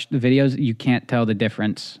trying to watch the videos, you can't tell the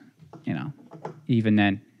difference, even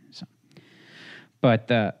then. So, but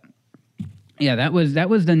that was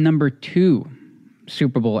the number 2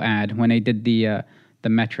 Super Bowl ad when they did the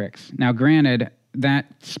metrics. Now, granted, that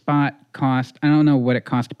spot cost, I don't know what it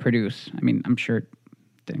cost to produce. I mean, I'm sure it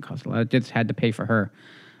didn't cost a lot. It just had to pay for her.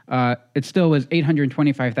 It still was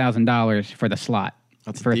 $825,000 for the slot.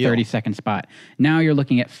 That's a for a deal. 30-second spot. Now you're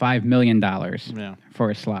looking at $5 million for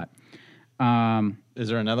a slot. Is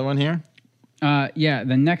there another one here? Yeah,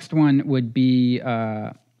 the next one would be,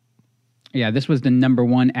 this was the number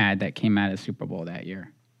one ad that came out of Super Bowl that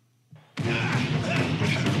year. Can't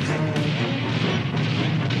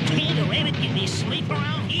a rabbit get me sleep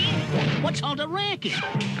around here? What's all the racket?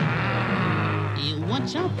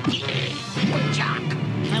 What's up? Woodchuck!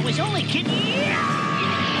 I was only kidding.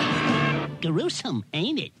 Gruesome,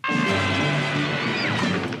 ain't it?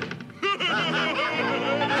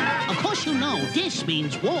 Of course you know this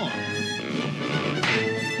means war.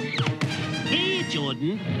 Air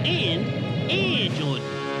Jordan and Air Jordan.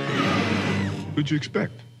 What'd you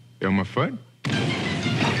expect? Elmer Fudd?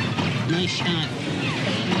 Nice shot.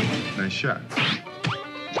 Nice shot.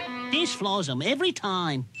 This floors them every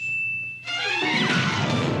time.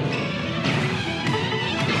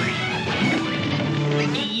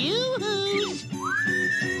 Yoo-hoos!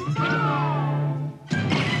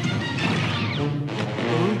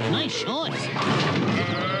 Nice shorts.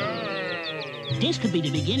 This could be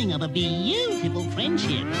the beginning of a beautiful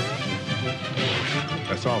friendship.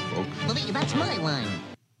 That's all, folks. Well, that's my line.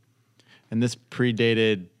 And this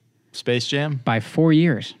predated Space Jam by 4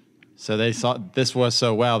 years. So they saw this was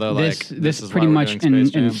so well. They're this is pretty why we're much doing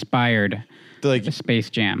Space Jam. inspired the Space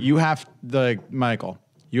Jam. You have Michael.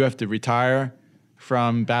 You have to retire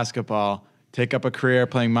from basketball, take up a career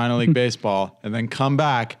playing minor league baseball, and then come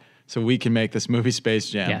back so we can make this movie Space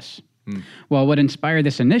Jam. Yes. Well, what inspired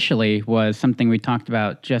this initially was something we talked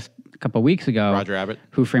about just a couple of weeks ago. Roger Rabbit.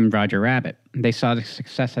 Who Framed Roger Rabbit. They saw the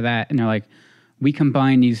success of that, and they're like, we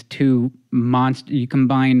combine these two monsters. You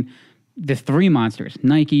combine the three monsters,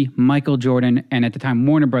 Nike, Michael Jordan, and at the time,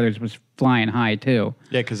 Warner Brothers was flying high, too.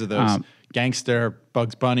 Yeah, because of those gangster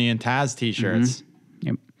Bugs Bunny and Taz T-shirts.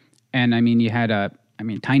 Yep. And, I mean, you had,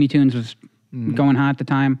 Tiny Toons was going hot at the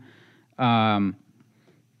time.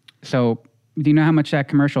 So, do you know how much that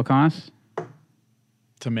commercial costs?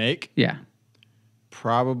 To make? Yeah.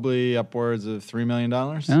 Probably upwards of $3 million.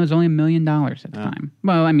 No, it was only $1 million at the time.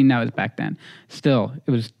 Well, I mean, that was back then. Still,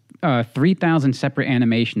 it was 3,000 separate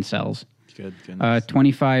animation cells. Good.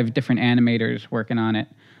 25 different animators working on it.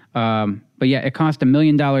 But yeah, it cost $1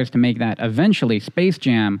 million to make that. Eventually, Space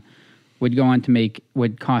Jam would cost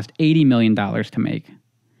 $80 million to make.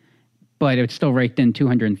 But it still raked in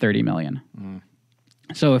 $230 million.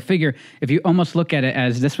 So if you almost look at it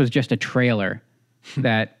as this was just a trailer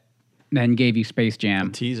that then gave you Space Jam.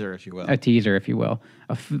 A teaser, if you will. Like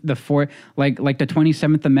the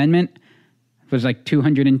 27th Amendment was like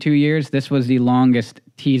 202 years. This was the longest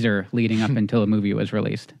teaser leading up until the movie was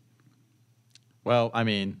released. Well, I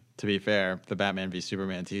mean, to be fair, the Batman v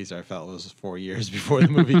Superman teaser I felt was 4 years before the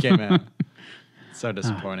movie came out. So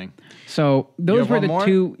disappointing. So those were the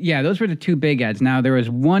two. Yeah, those were the two big ads. Now there was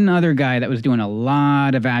one other guy that was doing a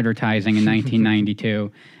lot of advertising in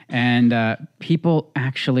 1992, and people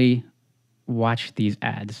actually watched these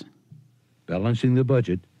ads. Balancing the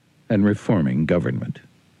budget and reforming government.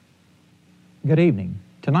 Good evening.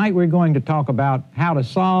 Tonight we're going to talk about how to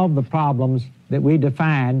solve the problems that we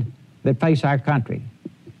defined that face our country.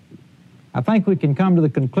 I think we can come to the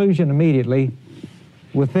conclusion immediately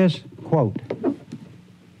with this quote.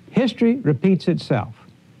 History repeats itself.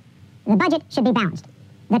 The budget should be balanced.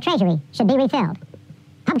 The treasury should be refilled.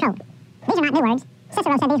 Public hope. These are not new words.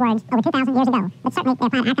 Cicero said these words over 2,000 years ago, but certainly they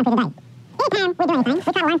apply to our country today. Anytime we do anything, we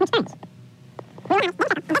try to learn from experience.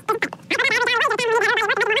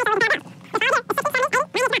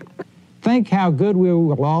 Think how good we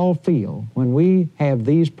will all feel when we have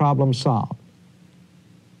these problems solved.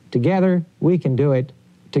 Together, we can do it.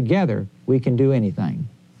 Together, we can do anything.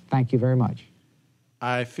 Thank you very much.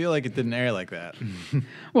 I feel like it didn't air like that.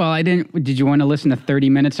 Well, I didn't. Did you want to listen to 30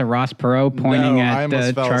 minutes of Ross Perot pointing at I almost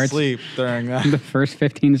the fell charts? asleep during that. The first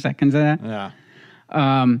 15 seconds of that? Yeah.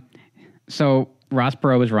 So Ross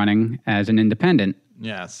Perot was running as an independent.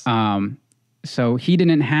 Yes. So he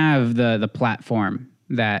didn't have the platform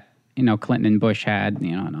that Clinton and Bush had,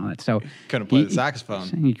 and all that. So couldn't play the saxophone.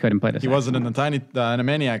 He couldn't play the saxophone. He wasn't in the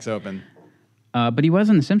Animaniacs Open. But he was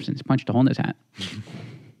in The Simpsons. Punched a hole in his hat.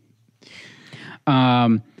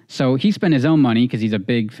 So he spent his own money because he's a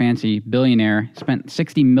big fancy billionaire. Spent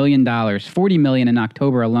 $60 million, $40 million in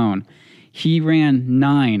October alone. He ran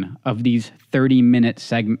 9 of these 30-minute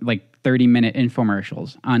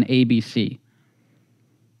infomercials on ABC.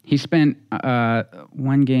 He spent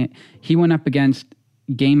one game. He went up against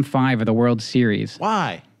Game 5 of the World Series.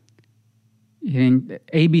 Why? And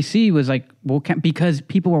ABC was like, well, because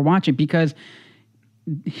people were watching. Because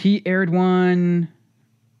he aired one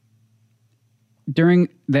during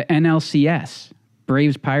the NLCS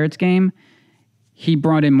Braves Pirates game, he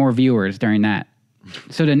brought in more viewers during that.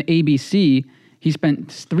 So then ABC, he spent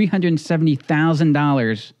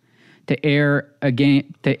 $370,000 to air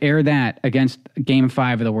that against Game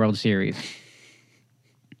 5 of the World Series.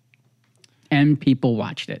 And people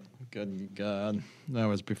watched it. Good God. That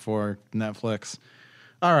was before Netflix.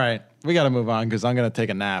 All right. We got to move on because I'm going to take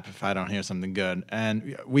a nap if I don't hear something good.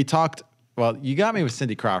 And we talked, well, you got me with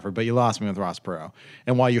Cindy Crawford, but you lost me with Ross Perot.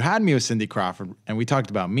 And while you had me with Cindy Crawford and we talked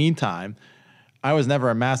about Meantime, I was never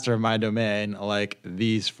a master of my domain like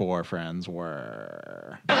these four friends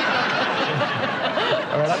were. All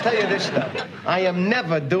right, I'll tell you this, though. I am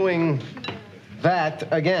never doing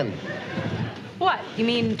that again. What? You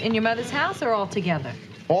mean in your mother's house or all together?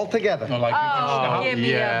 All together. Give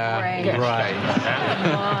me a break. Right.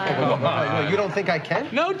 You don't think I can?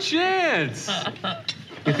 No chance.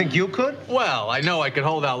 You think you could? Well, I know I could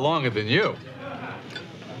hold out longer than you.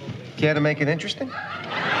 Care to make it interesting?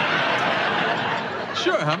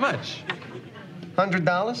 Sure, how much?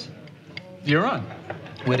 $100? You're on.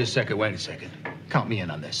 Wait a second. Count me in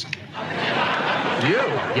on this. You?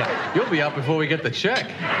 Yeah. You'll be out before we get the check.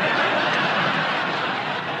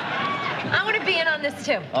 I want to be in on this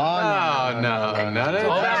too. Oh, no. That's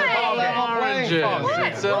oranges.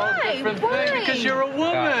 It's a different thing because you're a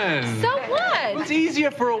woman. So what? It's easier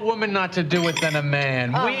for a woman not to do it than a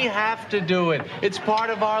man. We have to do it. It's part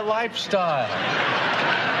of our lifestyle.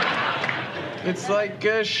 It's like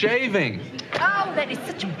shaving. Oh, that is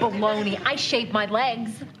such baloney. I shave my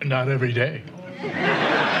legs. Not every day.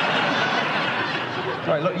 All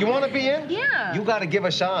right, look, you want to be in? Yeah. You got to give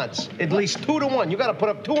us odds. At least 2 to 1. You got to put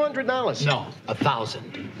up $200. No,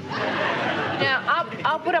 1,000. Now,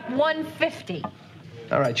 I'll put up $150.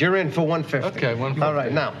 All right, you're in for $150. Okay, $150. All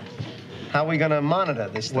right, now, how are we going to monitor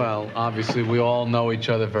this thing? Well, obviously, we all know each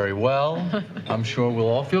other very well. I'm sure we'll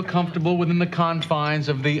all feel comfortable within the confines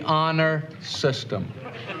of the honor system.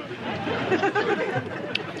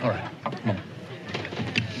 All right, come on.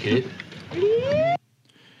 Get it?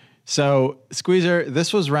 So, Squeezer,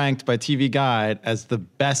 this was ranked by TV Guide as the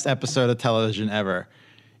best episode of television ever.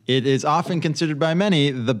 It is often considered by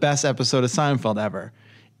many the best episode of Seinfeld ever.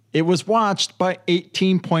 It was watched by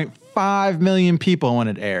 18.5 million people when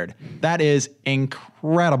it aired. That is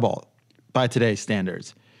incredible by today's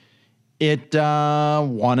standards. It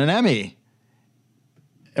won an Emmy.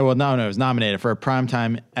 Well, no, it was nominated for a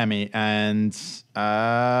Primetime Emmy and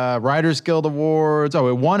Writers Guild Awards. Oh,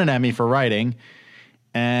 it won an Emmy for writing.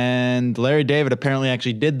 And Larry David apparently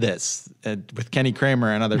actually did this with Kenny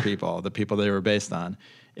Kramer and other people, the people they were based on.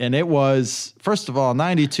 And it was, first of all,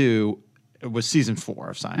 92, it was season 4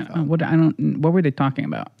 of Seinfeld. What were they talking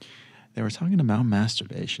about? They were talking about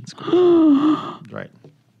masturbation. Right.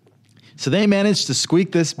 So they managed to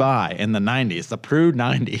squeak this by in the 90s, the prude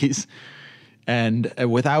 90s, and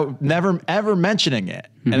without never ever mentioning it.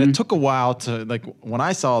 Mm-hmm. And it took a while to, like, when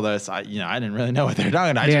I saw this, I didn't really know what they were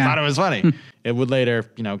talking about. I just thought it was funny. It would later,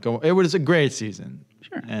 go. It was a great season,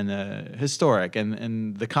 sure, and historic,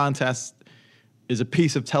 and the contest is a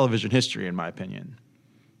piece of television history, in my opinion.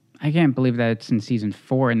 I can't believe that it's in season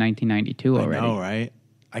 4 in 1992 already. I know, right?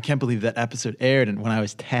 I can't believe that episode aired when I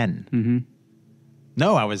was 10. Mm-hmm.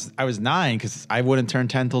 No, I was 9 because I wouldn't turn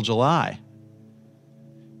 10 till July.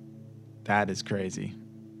 That is crazy.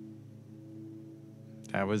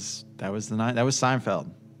 That was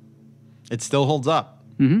Seinfeld. It still holds up.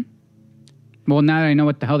 Mm-hmm. Well, now that I know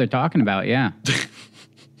what the hell they're talking about, yeah.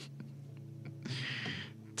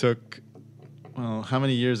 Took, well, how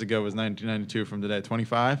many years ago was 1992 from today?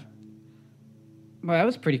 25? Well, that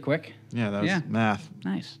was pretty quick. Yeah, that was math.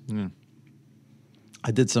 Nice. Yeah.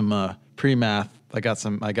 I did some pre-math. I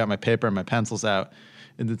got my paper and my pencils out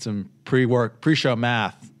and did some pre-show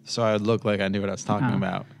math so I would look like I knew what I was talking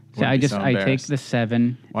about. So I take the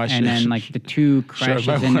 7 and then like the 2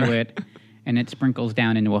 crashes into it and it sprinkles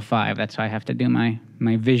down into a 5. That's how I have to do my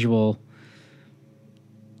visual.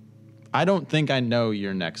 I don't think I know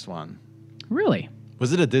your next one. Really?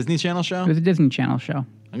 Was it a Disney Channel show? It was a Disney Channel show.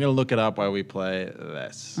 I'm going to look it up while we play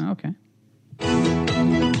this. Oh, okay.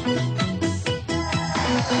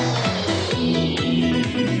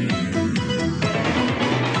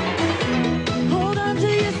 Hold on to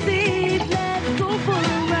your seat, let's go for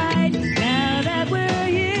a ride. Now that we're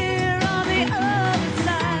here on the other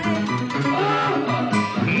side.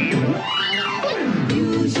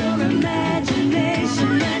 Use your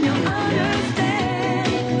imagination and you'll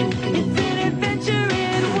understand. It's an adventure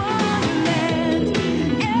in Wonderland.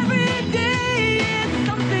 Every day is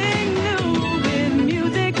something new with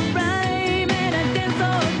music, rhyme, and a dance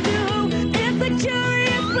or two.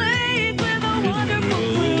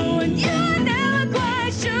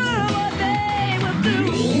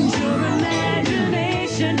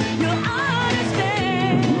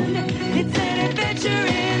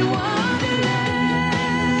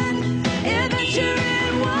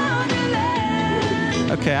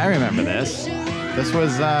 Okay, I remember this. This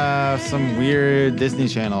was some weird Disney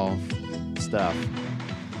Channel stuff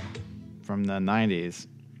from the 90s.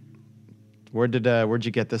 Where'd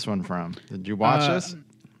you get this one from? Did you watch this?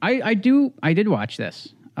 I did watch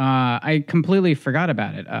this. I completely forgot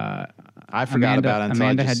about it. I forgot about it until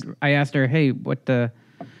Amanda I asked her, "Hey, what do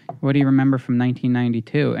you remember from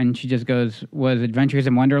 1992?" And she just goes, "Was Adventures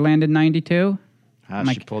in Wonderland in 92?"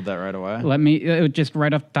 She pulled that right away. It was just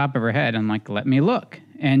right off the top of her head. I'm like, let me look.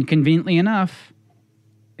 And conveniently enough,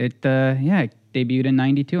 it debuted in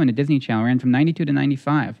 92 on the Disney Channel. Ran from 92 to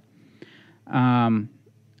 95.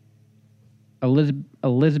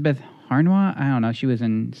 Elizabeth Harnois, I don't know. She was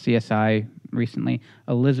in CSI recently.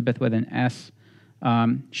 Elizabeth with an S.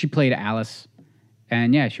 She played Alice.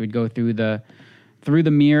 And yeah, she would go through the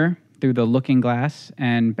mirror, through the looking glass,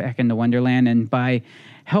 and back into Wonderland. And by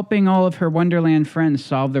helping all of her Wonderland friends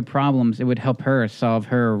solve their problems, it would help her solve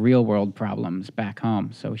her real-world problems back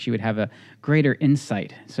home. So she would have a greater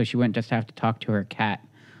insight. So she wouldn't just have to talk to her cat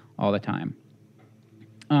all the time.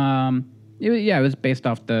 It was based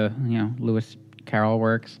off the Lewis Carroll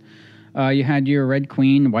works. You had your Red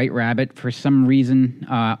Queen, White Rabbit. For some reason,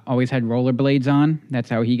 always had rollerblades on. That's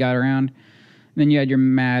how he got around. Then you had your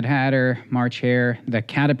Mad Hatter, March Hare, the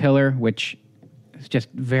Caterpillar, which is just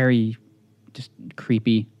very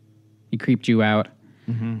creepy. He creeped you out.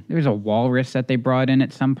 Mm-hmm. There was a walrus that they brought in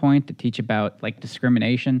at some point to teach about like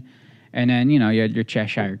discrimination. And then, you had your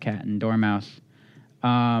Cheshire Cat and Dormouse.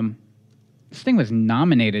 This thing was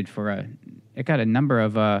nominated for it got a number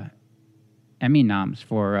of Emmy noms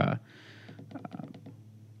for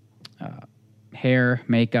hair,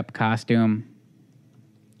 makeup, costume,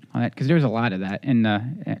 all that. Because there was a lot of that. And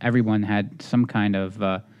everyone had some kind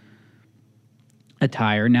of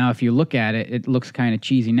attire. Now, if you look at it, it looks kind of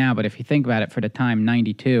cheesy now, but if you think about it for the time,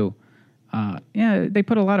 92, they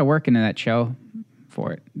put a lot of work into that show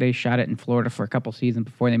for it. They shot it in Florida for a couple seasons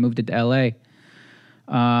before they moved it to L.A.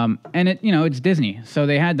 And it's Disney, so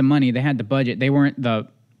they had the money, they had the budget. They weren't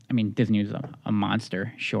Disney was a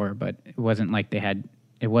monster, sure, but it wasn't like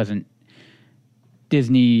it wasn't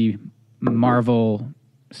Disney, Marvel,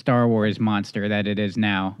 Star Wars monster that it is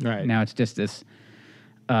now. Right. Now it's just this...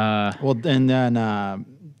 and then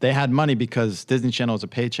they had money because Disney Channel was a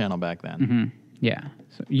pay channel back then. Mm-hmm. Yeah.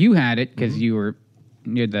 So you had it because you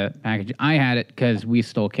had the package. I had it because we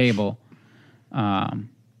stole cable. And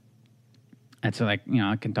so, I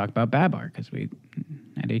can talk about Babar because we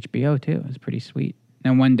had HBO too. It was pretty sweet.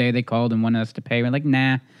 And one day they called and wanted us to pay. We're like,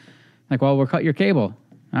 nah. Like, well, we'll cut your cable.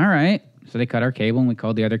 All right. So they cut our cable and we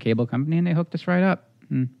called the other cable company and they hooked us right up.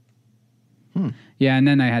 Yeah, and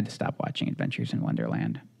then I had to stop watching Adventures in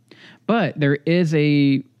Wonderland. But there is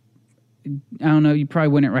I don't know, you probably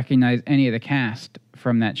wouldn't recognize any of the cast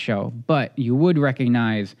from that show, but you would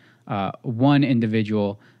recognize one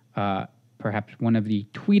individual, perhaps one of the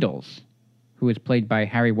Tweedles, who is played by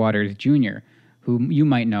Harry Waters Jr., who you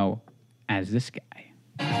might know as this guy.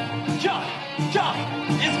 Chuck,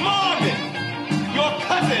 it's Marvin, your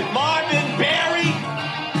cousin Marvin Berry.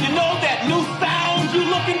 You know that new sound you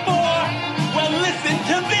looking for? Well, listen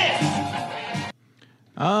to this.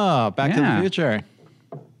 Oh, Back to the Future.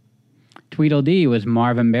 Tweedledee was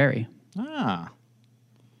Marvin Berry.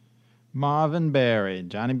 Marvin Berry,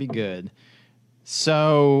 Johnny Be Good.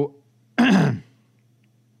 So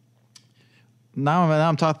now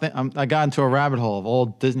I'm talking. I got into a rabbit hole of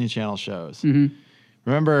old Disney Channel shows. Mm-hmm.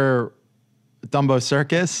 Remember Dumbo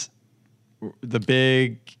Circus? The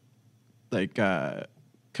big,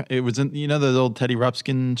 it was in, the old Teddy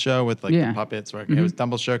Ruxpin show with the puppets. Right? Mm-hmm. It was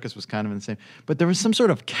Dumbo Circus was kind of insane, but there was some sort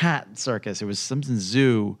of cat circus. It was something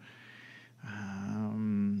zoo.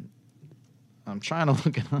 I'm trying to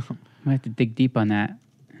look it up. I have to dig deep on that.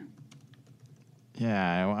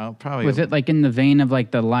 Yeah, I'll probably. Was it in the vein of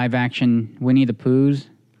the live action Winnie the Poohs?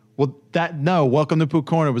 Well, Welcome to Pooh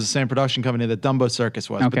Corner was the same production company that Dumbo Circus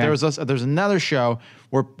was. Okay. But there's another show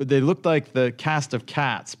where they looked like the cast of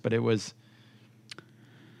Cats, but it was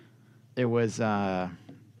like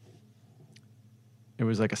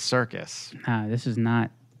a circus. This is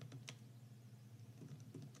not.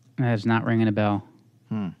 That is not ringing a bell.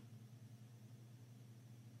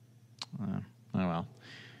 Oh well.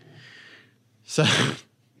 So,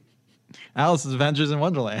 Alice's Adventures in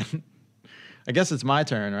Wonderland. I guess it's my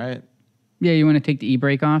turn, right? Yeah, you want to take the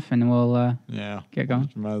e-brake off and we'll get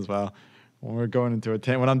going? Might as well. When we're going into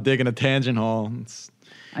when I'm digging a tangent hole, it's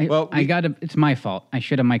my fault. I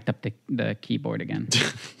should have mic'd up the keyboard again.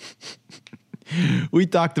 We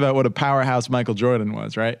talked about what a powerhouse Michael Jordan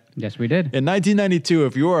was, right? Yes, we did. In 1992,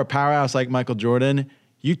 if you were a powerhouse like Michael Jordan,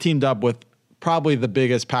 you teamed up with probably the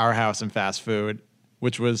biggest powerhouse in fast food,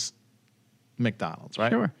 which was McDonald's,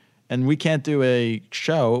 right? Sure. And we can't do a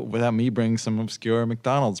show without me bringing some obscure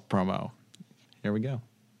McDonald's promo. Here we go.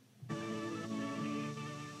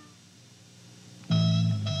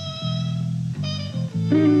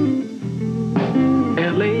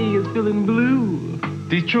 LA is feeling blue.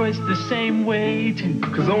 Detroit's the same way too.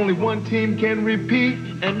 Cause only one team can repeat.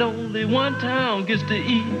 And only one town gets to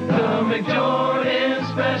eat. The McJordan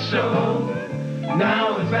Special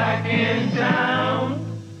now is back in town.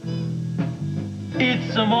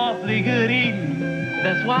 It's some awfully good eating.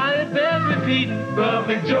 That's why it bears repeating. The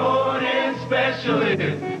McJordan Special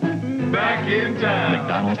is back in town.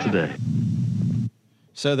 McDonald's today.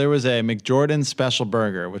 So there was a McJordan Special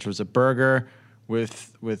Burger, which was a burger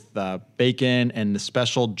with bacon and the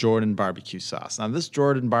special Jordan barbecue sauce. Now, this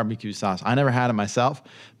Jordan barbecue sauce, I never had it myself,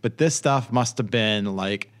 but this stuff must have been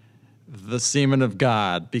like the semen of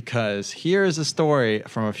God, because here is a story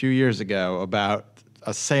from a few years ago about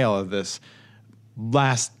a sale of this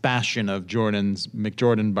last bastion of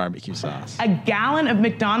McJordan barbecue sauce. A gallon of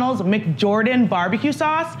McDonald's McJordan barbecue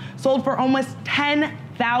sauce sold for almost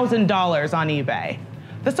 $10,000 on eBay.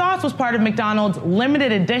 The sauce was part of McDonald's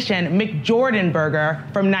limited edition McJordan burger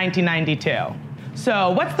from 1992.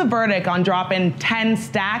 So what's the verdict on dropping 10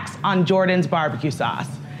 stacks on Jordan's barbecue sauce?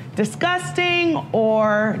 Disgusting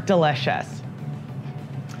or delicious?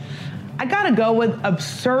 I gotta go with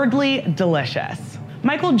absurdly delicious.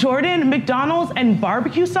 Michael Jordan, McDonald's, and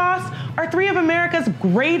barbecue sauce are three of America's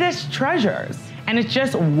greatest treasures. And it's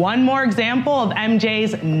just one more example of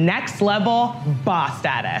MJ's next level boss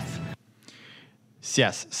status.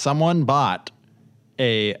 Yes, someone bought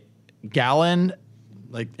a gallon,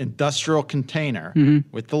 like industrial container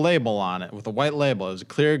with the label on it, with a white label. It was a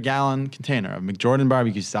clear gallon container of McJordan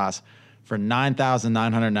barbecue sauce for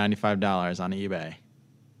 $9,995 on eBay.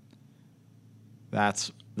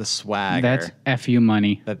 That's the swagger. That's FU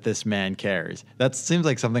money that this man carries. That seems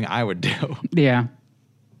like something I would do. Yeah.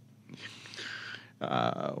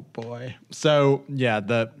 Oh boy. So yeah,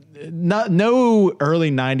 no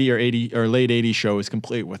early 90s or 80s or late 80s show is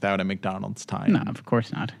complete without a McDonald's tie-in. No, of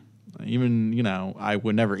course not. Even, I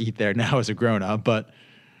would never eat there now as a grown up, but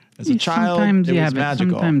as a child, sometimes, it was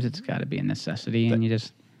magical. Sometimes it's got to be a necessity, and you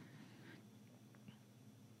just.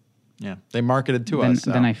 Yeah, they marketed to us.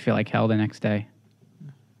 So. Then I feel like hell the next day.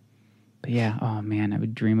 But yeah, oh man, I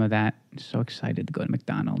would dream of that. I'm so excited to go to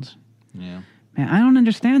McDonald's. Yeah. Man, I don't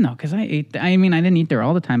understand though, because I didn't eat there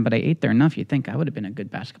all the time, but I ate there enough. You'd think I would have been a good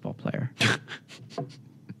basketball player.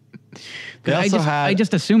 I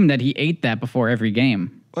just assumed that he ate that before every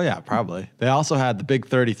game. Well, yeah, probably. They also had the Big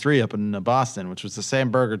 33 up in Boston, which was the same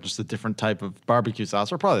burger, just a different type of barbecue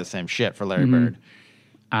sauce, or probably the same shit for Larry Bird.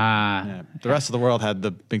 Yeah. The rest of the world had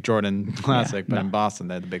the McJordan Classic, but in Boston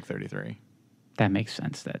they had the Big 33. That makes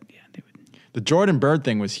sense. They would. The Jordan Bird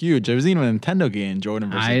thing was huge. There was even a Nintendo game,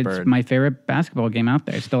 Jordan versus Bird. It's my favorite basketball game out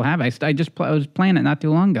there. I still have it. I was playing it not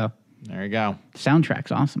too long ago. There you go. The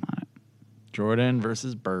soundtrack's awesome on it. Jordan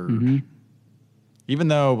versus Bird. Even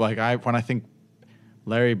though, when I think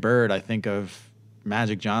Larry Bird, I think of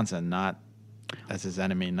Magic Johnson, not as his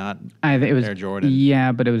enemy, not Air Jordan.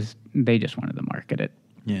 Yeah, but they just wanted to market it.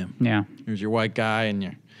 Yeah. Yeah. He was your white guy and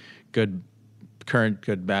your current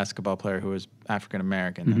good basketball player who was African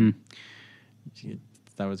American.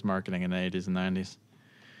 That was marketing in the 80s and 90s.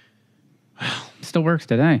 It still works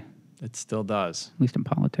today. It still does. At least in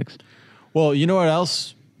politics. Well, you know what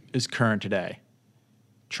else is current today?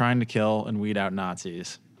 Trying to kill and weed out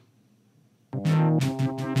Nazis.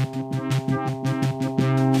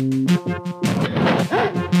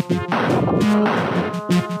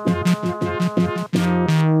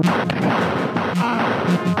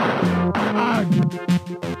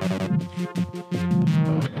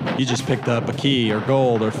 You just picked up a key or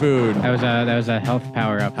gold or food. That was a health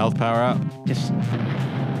power up. Health power up.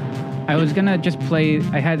 I was gonna just play.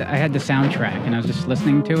 I had the soundtrack and I was just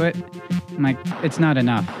listening to it. I'm like, it's not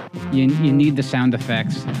enough. You need the sound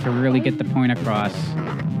effects to really get the point across.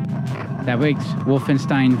 That makes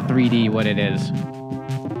Wolfenstein 3D what it is.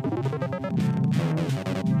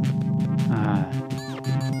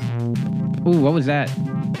 Ooh, what was that?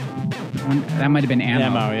 That might have been ammo.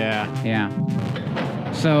 Ammo, yeah. Yeah.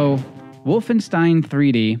 So, Wolfenstein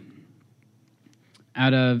 3D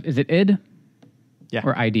out of, is it id? Yeah.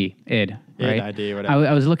 Or ID? id, right? ID, whatever.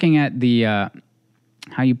 I was looking at the, how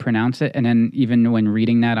you pronounce it, and then even when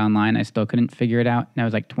reading that online, I still couldn't figure it out. That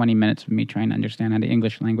was like 20 minutes of me trying to understand how the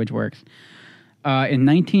English language works. In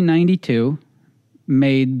 1992,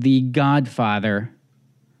 made the godfather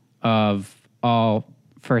of all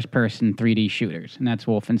first-person 3D shooters, and that's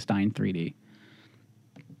Wolfenstein 3D.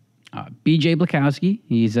 B.J. Blazkowski,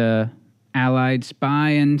 he's a Allied spy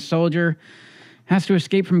and soldier has to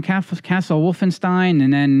escape from Castle Wolfenstein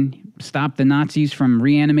and then stop the Nazis from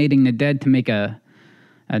reanimating the dead to make a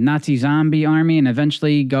Nazi zombie army, and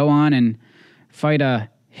eventually go on and fight a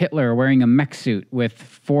Hitler wearing a mech suit with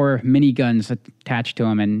 4 miniguns attached to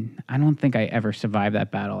him. And I don't think I ever survived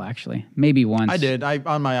that battle, actually. Maybe once. I did.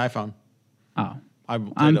 On my iPhone. Oh.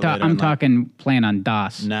 I'm talking playing on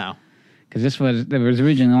DOS. No. Because there was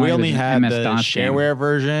originally we only had MS the DOS shareware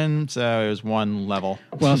version, so it was one level.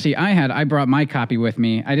 Well, see, I brought my copy with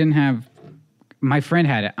me. I didn't have, my friend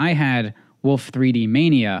had it. I had Wolf 3D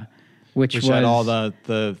Mania, which was had all the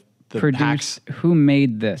packs. Who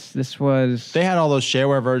made this? This was... They had all those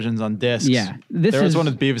shareware versions on discs. Yeah. There was one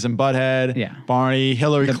with Beavis and Butthead. Yeah. Barney.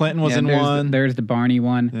 Hillary Clinton was in one. There's the Barney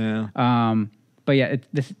one. Yeah. But yeah,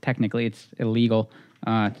 technically it's illegal.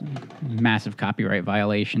 Massive copyright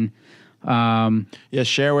violation.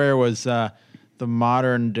 Shareware was the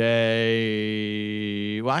modern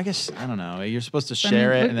day. Well, I guess I don't know. You're supposed to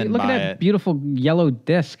share it and then look buy at that it. Beautiful yellow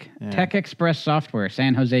disc. Yeah. Tech Express Software,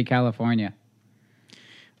 San Jose, California.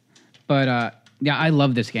 But I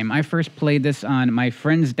love this game. I first played this on my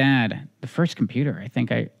friend's dad, the first computer I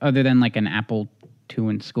think other than like an Apple II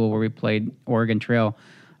in school where we played Oregon Trail.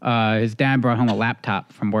 His dad brought home a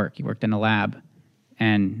laptop from work. He worked in a lab,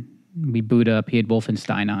 and we boot up. He had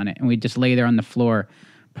Wolfenstein on it, and we just lay there on the floor,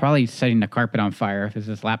 probably setting the carpet on fire if there's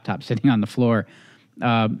this laptop sitting on the floor,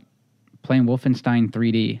 playing Wolfenstein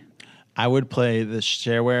 3D. I would play the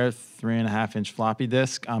shareware 3.5-inch floppy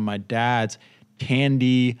disk on my dad's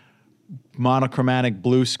Tandy monochromatic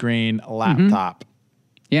blue screen laptop.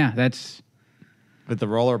 Yeah, that's with the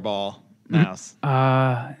rollerball mouse.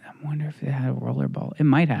 I wonder if it had a rollerball. It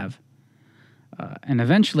might have. And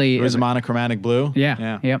eventually, it was monochromatic blue.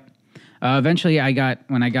 Yeah. Yep. Eventually,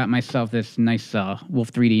 when I got myself this nice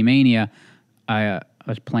Wolf 3D Mania, I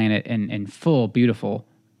was playing it in full, beautiful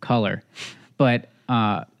color. But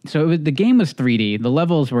so the game was 3D. The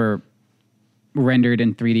levels were rendered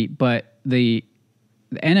in 3D, but the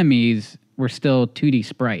enemies were still 2D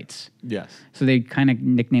sprites. Yes. So they kind of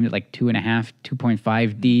nicknamed it like 2.5,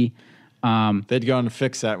 2.5D. They'd go on to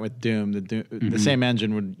fix that with Doom. The same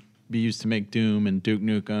engine would be used to make Doom and Duke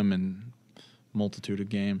Nukem and multitude of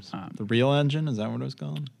games. The Real engine, is that what it was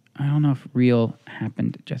called? I don't know if Real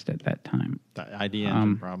happened just at that time. The ID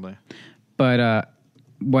engine, probably. But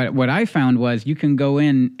what I found was you can go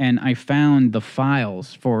in, and I found the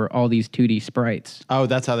files for all these 2D sprites. Oh,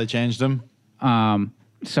 that's how they changed them?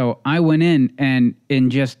 So I went in, and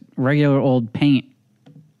in just regular old Paint,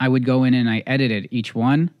 I would go in and I edited each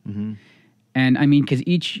one. Mm-hmm. And I mean, because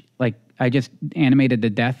I just animated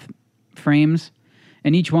the death frames,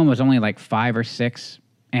 and each one was only like 5 or 6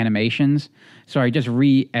 animations. So I just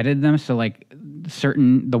re-edited them. So like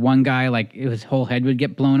the one guy, like his whole head would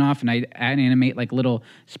get blown off, and I'd animate like little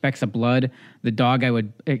specks of blood. The dog,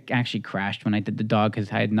 it actually crashed when I did the dog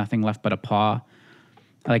because I had nothing left but a paw.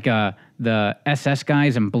 Like the SS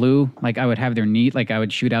guys in blue, like I would have their knee, like I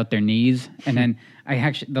would shoot out their knees, and then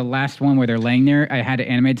the last one where they're laying there, I had it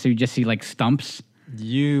animated so you just see like stumps.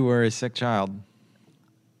 You were a sick child.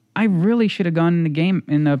 I really should have gone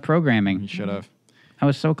in the programming. You should have. I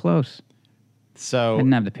was so close. So I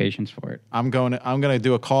didn't have the patience for it. I'm going to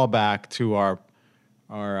do a callback to our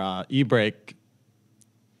e-brake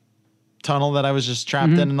tunnel that I was just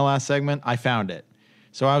trapped in the last segment. I found it.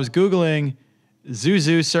 So I was Googling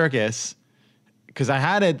Zuzu Circus because I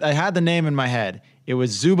had the name in my head. It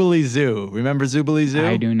was Zoobilee Zoo. Remember Zoobilee Zoo?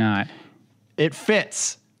 I do not. It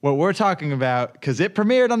fits what we're talking about because it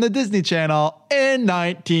premiered on the Disney Channel in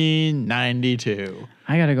 1992.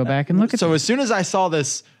 I got to go back and look at it. So as soon as I saw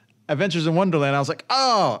this Adventures in Wonderland, I was like,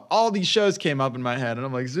 oh, all these shows came up in my head. And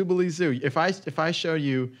I'm like, Zoobilee Zoo. If I show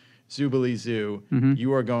you Zoobilee Zoo,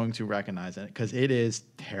 you are going to recognize it because it is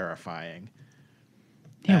terrifying.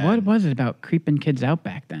 Yeah, what was it about creeping kids out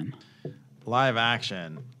back then? Live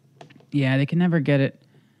action. Yeah, they can never get it.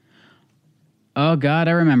 Oh, God,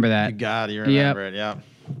 I remember that. You remember it, yeah.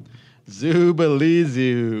 Zoobilee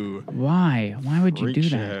Zoo. Why? Why would you Freak do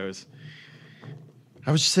shows.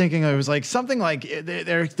 I was just thinking, it was like something like they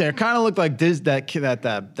kind of looked like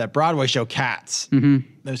that Broadway show Cats. Mm-hmm.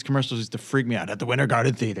 Those commercials used to freak me out at the Winter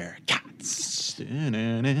Garden Theater. Cats.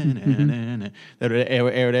 That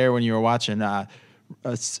would air when you were watching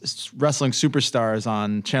Wrestling Superstars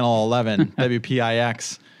on Channel 11,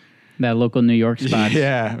 WPIX. That local New York spot.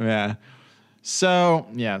 Yeah. So,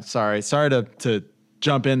 yeah, sorry to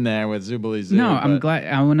jump in there with Zoobilee Zoo. No, I'm glad.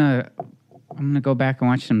 I'm gonna go back and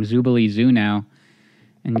watch some Zoobilee Zoo now,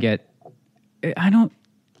 and get.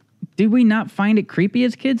 Did we not find it creepy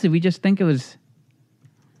as kids? Did we just think it was?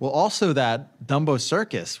 Well, also that Dumbo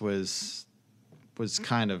Circus was was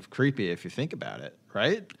kind of creepy if you think about it,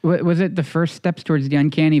 right? Was it the first steps towards the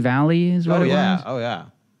uncanny valley? Is what it was? Oh yeah,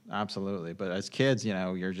 absolutely. But as kids, you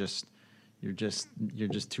know, you're just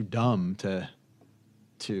too dumb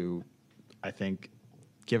to, I think,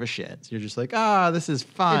 give a shit. You're just like, this is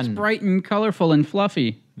fun. It's bright and colorful and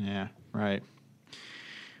fluffy. Yeah, right.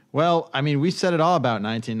 Well, I mean, we said it all about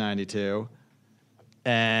 1992,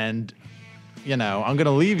 and you know, I'm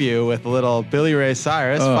gonna leave you with a little Billy Ray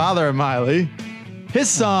Cyrus, father of Miley, his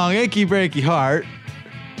song "Achy Breaky Heart."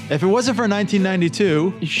 If it wasn't for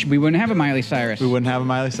 1992, we wouldn't have a Miley Cyrus. We wouldn't have a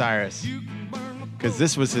Miley Cyrus, because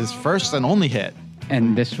this was his first and only hit.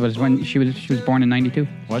 And this was when she was born in 92.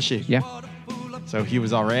 Was she? Yeah. So he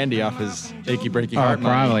was all randy off his Achy Breaky Heart.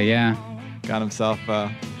 Probably, yeah. Got himself,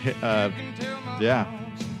 yeah.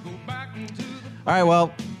 All right,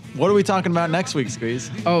 well, what are we talking about next week, Squeeze?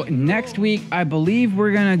 Oh, next week, I believe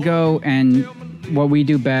we're going to go and what we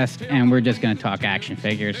do best, and we're just going to talk action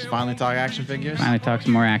figures. Finally talk action figures? Finally talk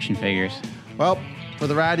some more action figures. Well, for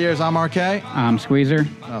the Rad Ears, I'm RK. I'm Squeezer.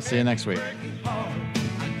 I'll see you next week.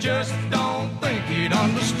 Just don't think he'd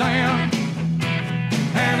understand.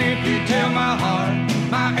 And if you tell my heart,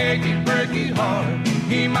 my achy, breaky heart,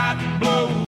 he might blow.